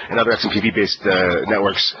Talk and other XMPP-based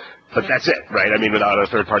networks, but that's it, right? I mean, without a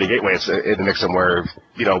third-party gateway, it's in the mix somewhere.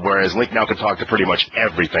 Whereas Link now can talk to pretty much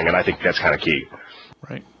everything, and I think that's kind of key.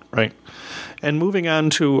 Right. And moving on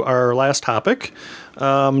to our last topic,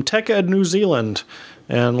 TechEd New Zealand.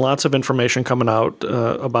 And lots of information coming out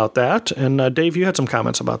about that. And Dave, you had some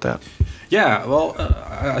comments about that. Yeah, well,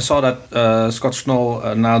 I saw that Scott Schnoll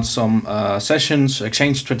announced some sessions,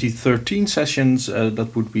 Exchange 2013 sessions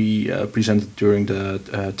that would be presented during the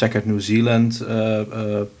TechEd New Zealand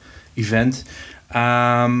event.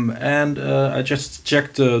 And I just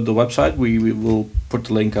checked the website. We will put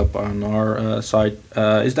the link up on our site.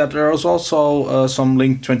 Is that there is also some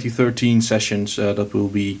Link 2013 sessions that will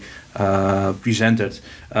be presented.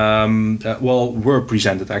 Were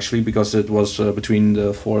presented actually, because it was between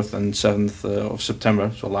the 4th and 7th of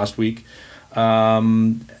September, so last week.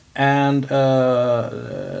 And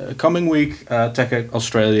coming week, TechEd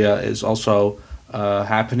Australia is also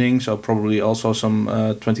happening, so probably also some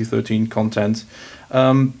 2013 content.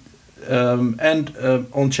 And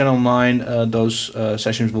on Channel 9, those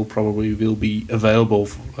sessions will be available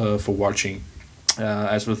for watching,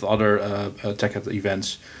 as with other TechEd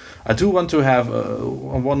events. I do want to have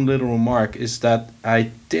one little remark, is that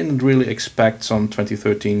I didn't really expect some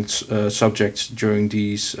 2013 subjects during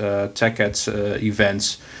these TechEd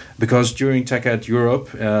events, because during TechEd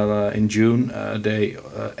Europe in June, they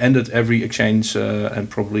ended every Exchange and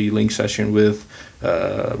probably Link session with,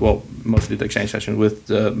 mostly the Exchange session with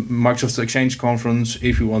the Microsoft Exchange conference.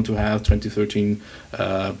 If you want to have 2013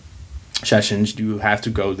 sessions, you have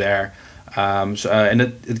to go there. And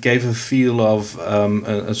it gave a feel of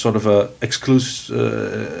a sort of a exclusive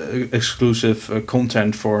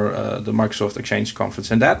content for the Microsoft Exchange conference,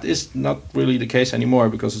 and that is not really the case anymore,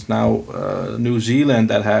 because it's now New Zealand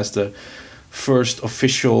that has the first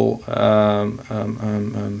official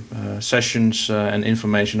sessions and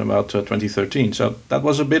information about 2013. So that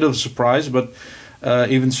was a bit of a surprise, but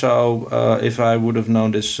even so, if I would have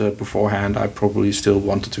known this beforehand, I probably still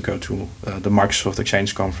wanted to go to the Microsoft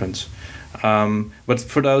Exchange conference. But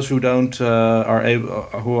for those who aren't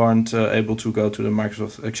able to go to the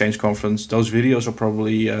Microsoft Exchange conference, those videos are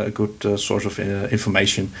probably a good source of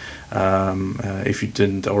information if you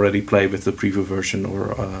didn't already play with the preview version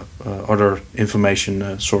or other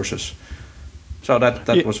information sources. So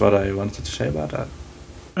that was what I wanted to say about that.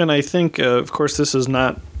 And I think, of course, this has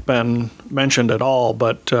not been mentioned at all,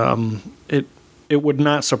 but it would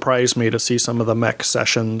not surprise me to see some of the MEC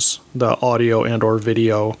sessions, the audio and or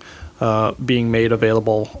video, being made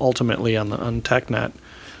available ultimately on TechNet.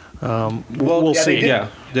 We'll see. I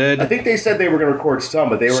think they said they were going to record some,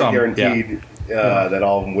 but they weren't guaranteed that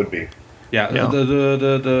all of them would be. Yeah.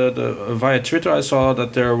 The via Twitter I saw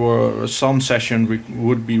that there were some session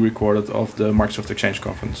would be recorded of the Microsoft Exchange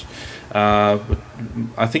conference. But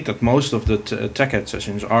I think that most of the TechEd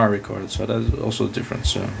sessions are recorded, so that's also the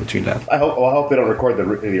difference between that. I hope they don't record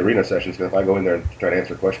the arena sessions, because if I go in there and try to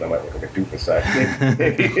answer a question, I might look like a doofus.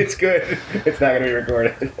 Maybe it's good. It's not going to be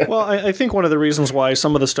recorded. Well, I think one of the reasons why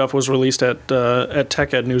some of the stuff was released at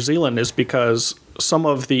TechEd New Zealand is because some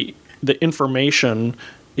of the information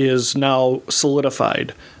is now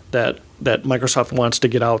solidified that Microsoft wants to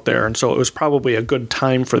get out there, and so it was probably a good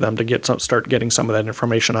time for them to start getting some of that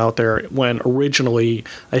information out there, when originally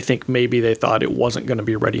I think maybe they thought it wasn't going to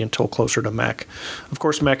be ready until closer to MEC. Of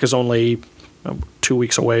course, MEC is only 2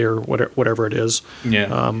 weeks away, or whatever it is.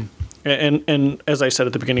 Yeah. And as I said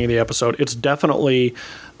at the beginning of the episode, it's definitely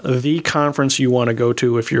the conference you want to go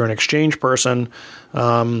to if you're an Exchange person.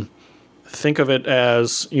 Think of it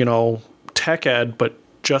as, TechEd, but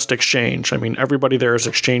just Exchange. I mean, everybody there is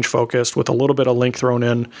Exchange focused with a little bit of Link thrown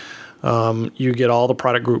in. You get all the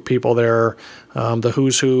product group people there, the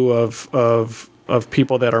who's who of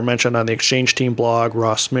people that are mentioned on the Exchange team blog: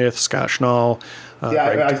 Ross Smith, Scott Schnall,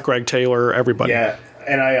 Greg Taylor, everybody. Yeah,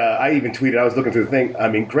 and I even tweeted. I was looking through the thing. I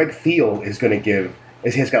mean, Greg Thiel is going to give.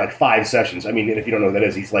 He's got like 5 sessions. I mean, and if you don't know what that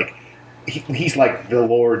is, he's like the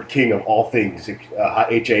Lord King of all things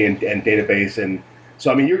HA and database. And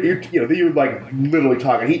so I mean, you're like literally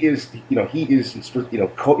talking. He is I don't know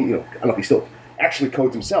if he still actually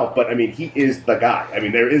codes himself, but I mean, he is the guy. I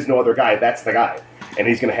mean, there is no other guy. That's the guy, and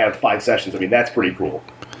he's going to have 5 sessions. I mean, that's pretty cool.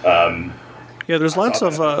 There's lots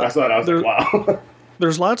of. I saw that. I was like, wow.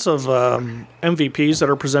 There's lots of MVPs that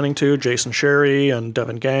are presenting too. Jason Sherry and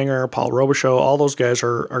Devin Ganger, Paul Robichaux, all those guys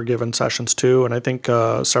are given sessions too. And I think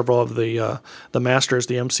several of the masters,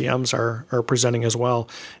 the MCMs, are presenting as well.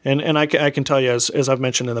 And I can tell you, as I've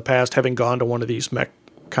mentioned in the past, having gone to one of these MEC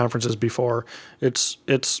conferences before, it's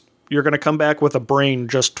you're going to come back with a brain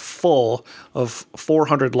just full of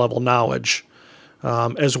 400 level knowledge.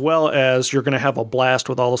 As well as you're going to have a blast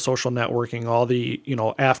with all the social networking, all the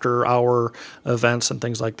after hour events and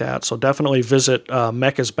things like that. So definitely visit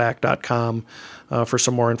mechisback.com for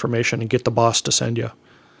some more information and get the boss to send you.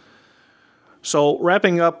 So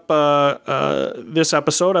wrapping up this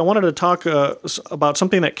episode, I wanted to talk about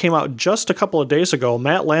something that came out just a couple of days ago.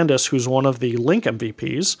 Matt Landis, who's one of the Link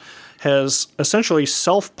MVPs, has essentially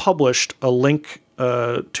self-published a Link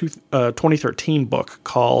 2013 book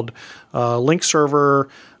called Link Server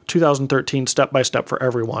 2013 Step by Step for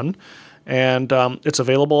Everyone. And it's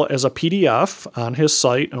available as a PDF on his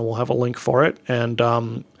site, and we'll have a link for it. And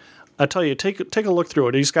I tell you, take a look through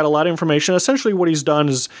it. He's got a lot of information. Essentially what he's done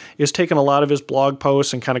is taken a lot of his blog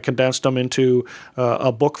posts and kind of condensed them into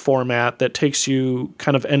a book format that takes you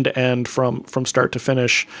kind of end to end from start to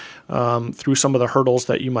finish through some of the hurdles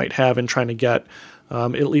that you might have in trying to get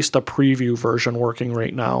at least the preview version working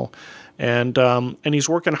right now. And he's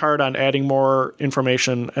working hard on adding more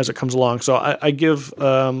information as it comes along. So I give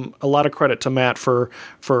a lot of credit to Matt for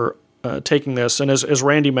taking this. And as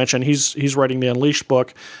Randy mentioned, he's writing the Unleashed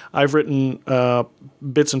book. I've written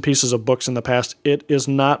bits and pieces of books in the past. It is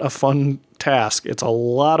not a fun task. It's a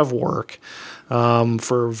lot of work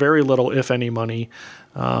for very little, if any, money.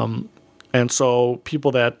 And so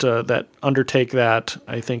people that undertake that,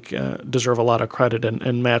 I think, deserve a lot of credit.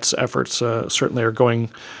 And Matt's efforts certainly are going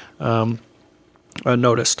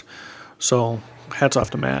noticed. So hats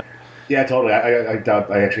off to Matt. Yeah, totally.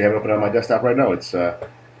 I actually have it open on my desktop right now. It's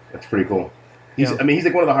pretty cool. He's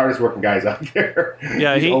like one of the hardest working guys out there.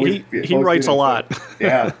 Yeah, he writes a lot.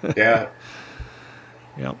 Yeah. Yeah.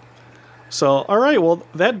 So, all right. Well,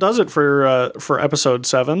 that does it for episode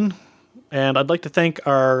 7. And I'd like to thank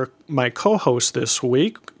my co-hosts this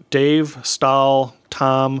week, Dave, Stahl,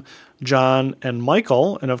 Tom, John, and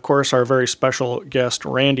Michael, and of course our very special guest,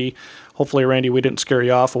 Randy. Hopefully, Randy, we didn't scare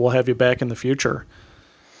you off, and we'll have you back in the future.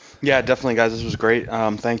 Yeah, definitely, guys. This was great.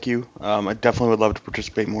 Thank you. I definitely would love to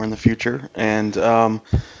participate more in the future. And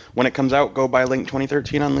when it comes out, go buy Link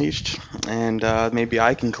 2013 Unleashed, and maybe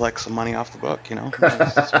I can collect some money off the book.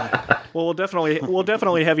 Well, we'll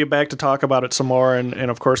definitely have you back to talk about it some more, and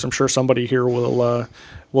of course, I'm sure somebody here will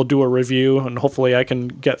do a review, and hopefully, I can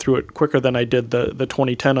get through it quicker than I did the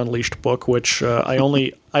 2010 Unleashed book, which I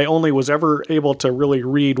only was ever able to really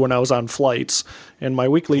read when I was on flights, and my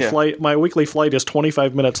weekly flight is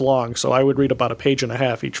 25 minutes long, so I would read about a page and a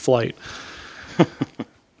half each flight.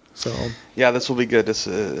 So yeah, this will be good. It's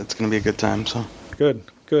going to be a good time. So good.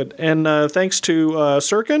 And thanks to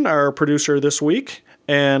Sirkin, our producer this week,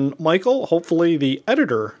 and Michael, hopefully the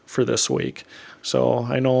editor for this week. So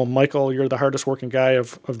I know, Michael, you're the hardest working guy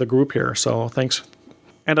of the group here. So thanks.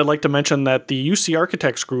 And I'd like to mention that the UC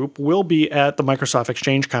Architects group will be at the Microsoft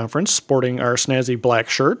Exchange Conference sporting our snazzy black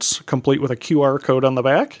shirts, complete with a QR code on the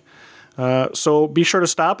back. So be sure to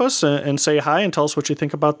stop us and say hi and tell us what you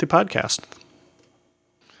think about the podcast.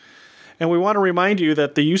 And we want to remind you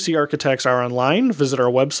that the UC Architects are online. Visit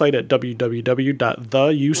our website at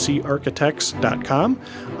www.theucarchitects.com,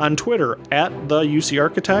 on Twitter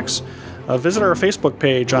 @theucarchitects. Visit our Facebook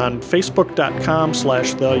page on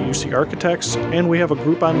facebook.com/theucarchitects, and we have a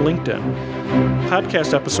group on LinkedIn.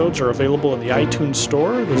 Podcast episodes are available in the iTunes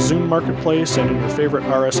Store, the Zune Marketplace, and in your favorite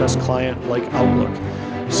RSS client like Outlook.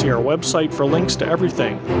 See our website for links to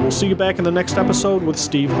everything. We'll see you back in the next episode with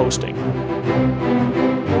Steve hosting.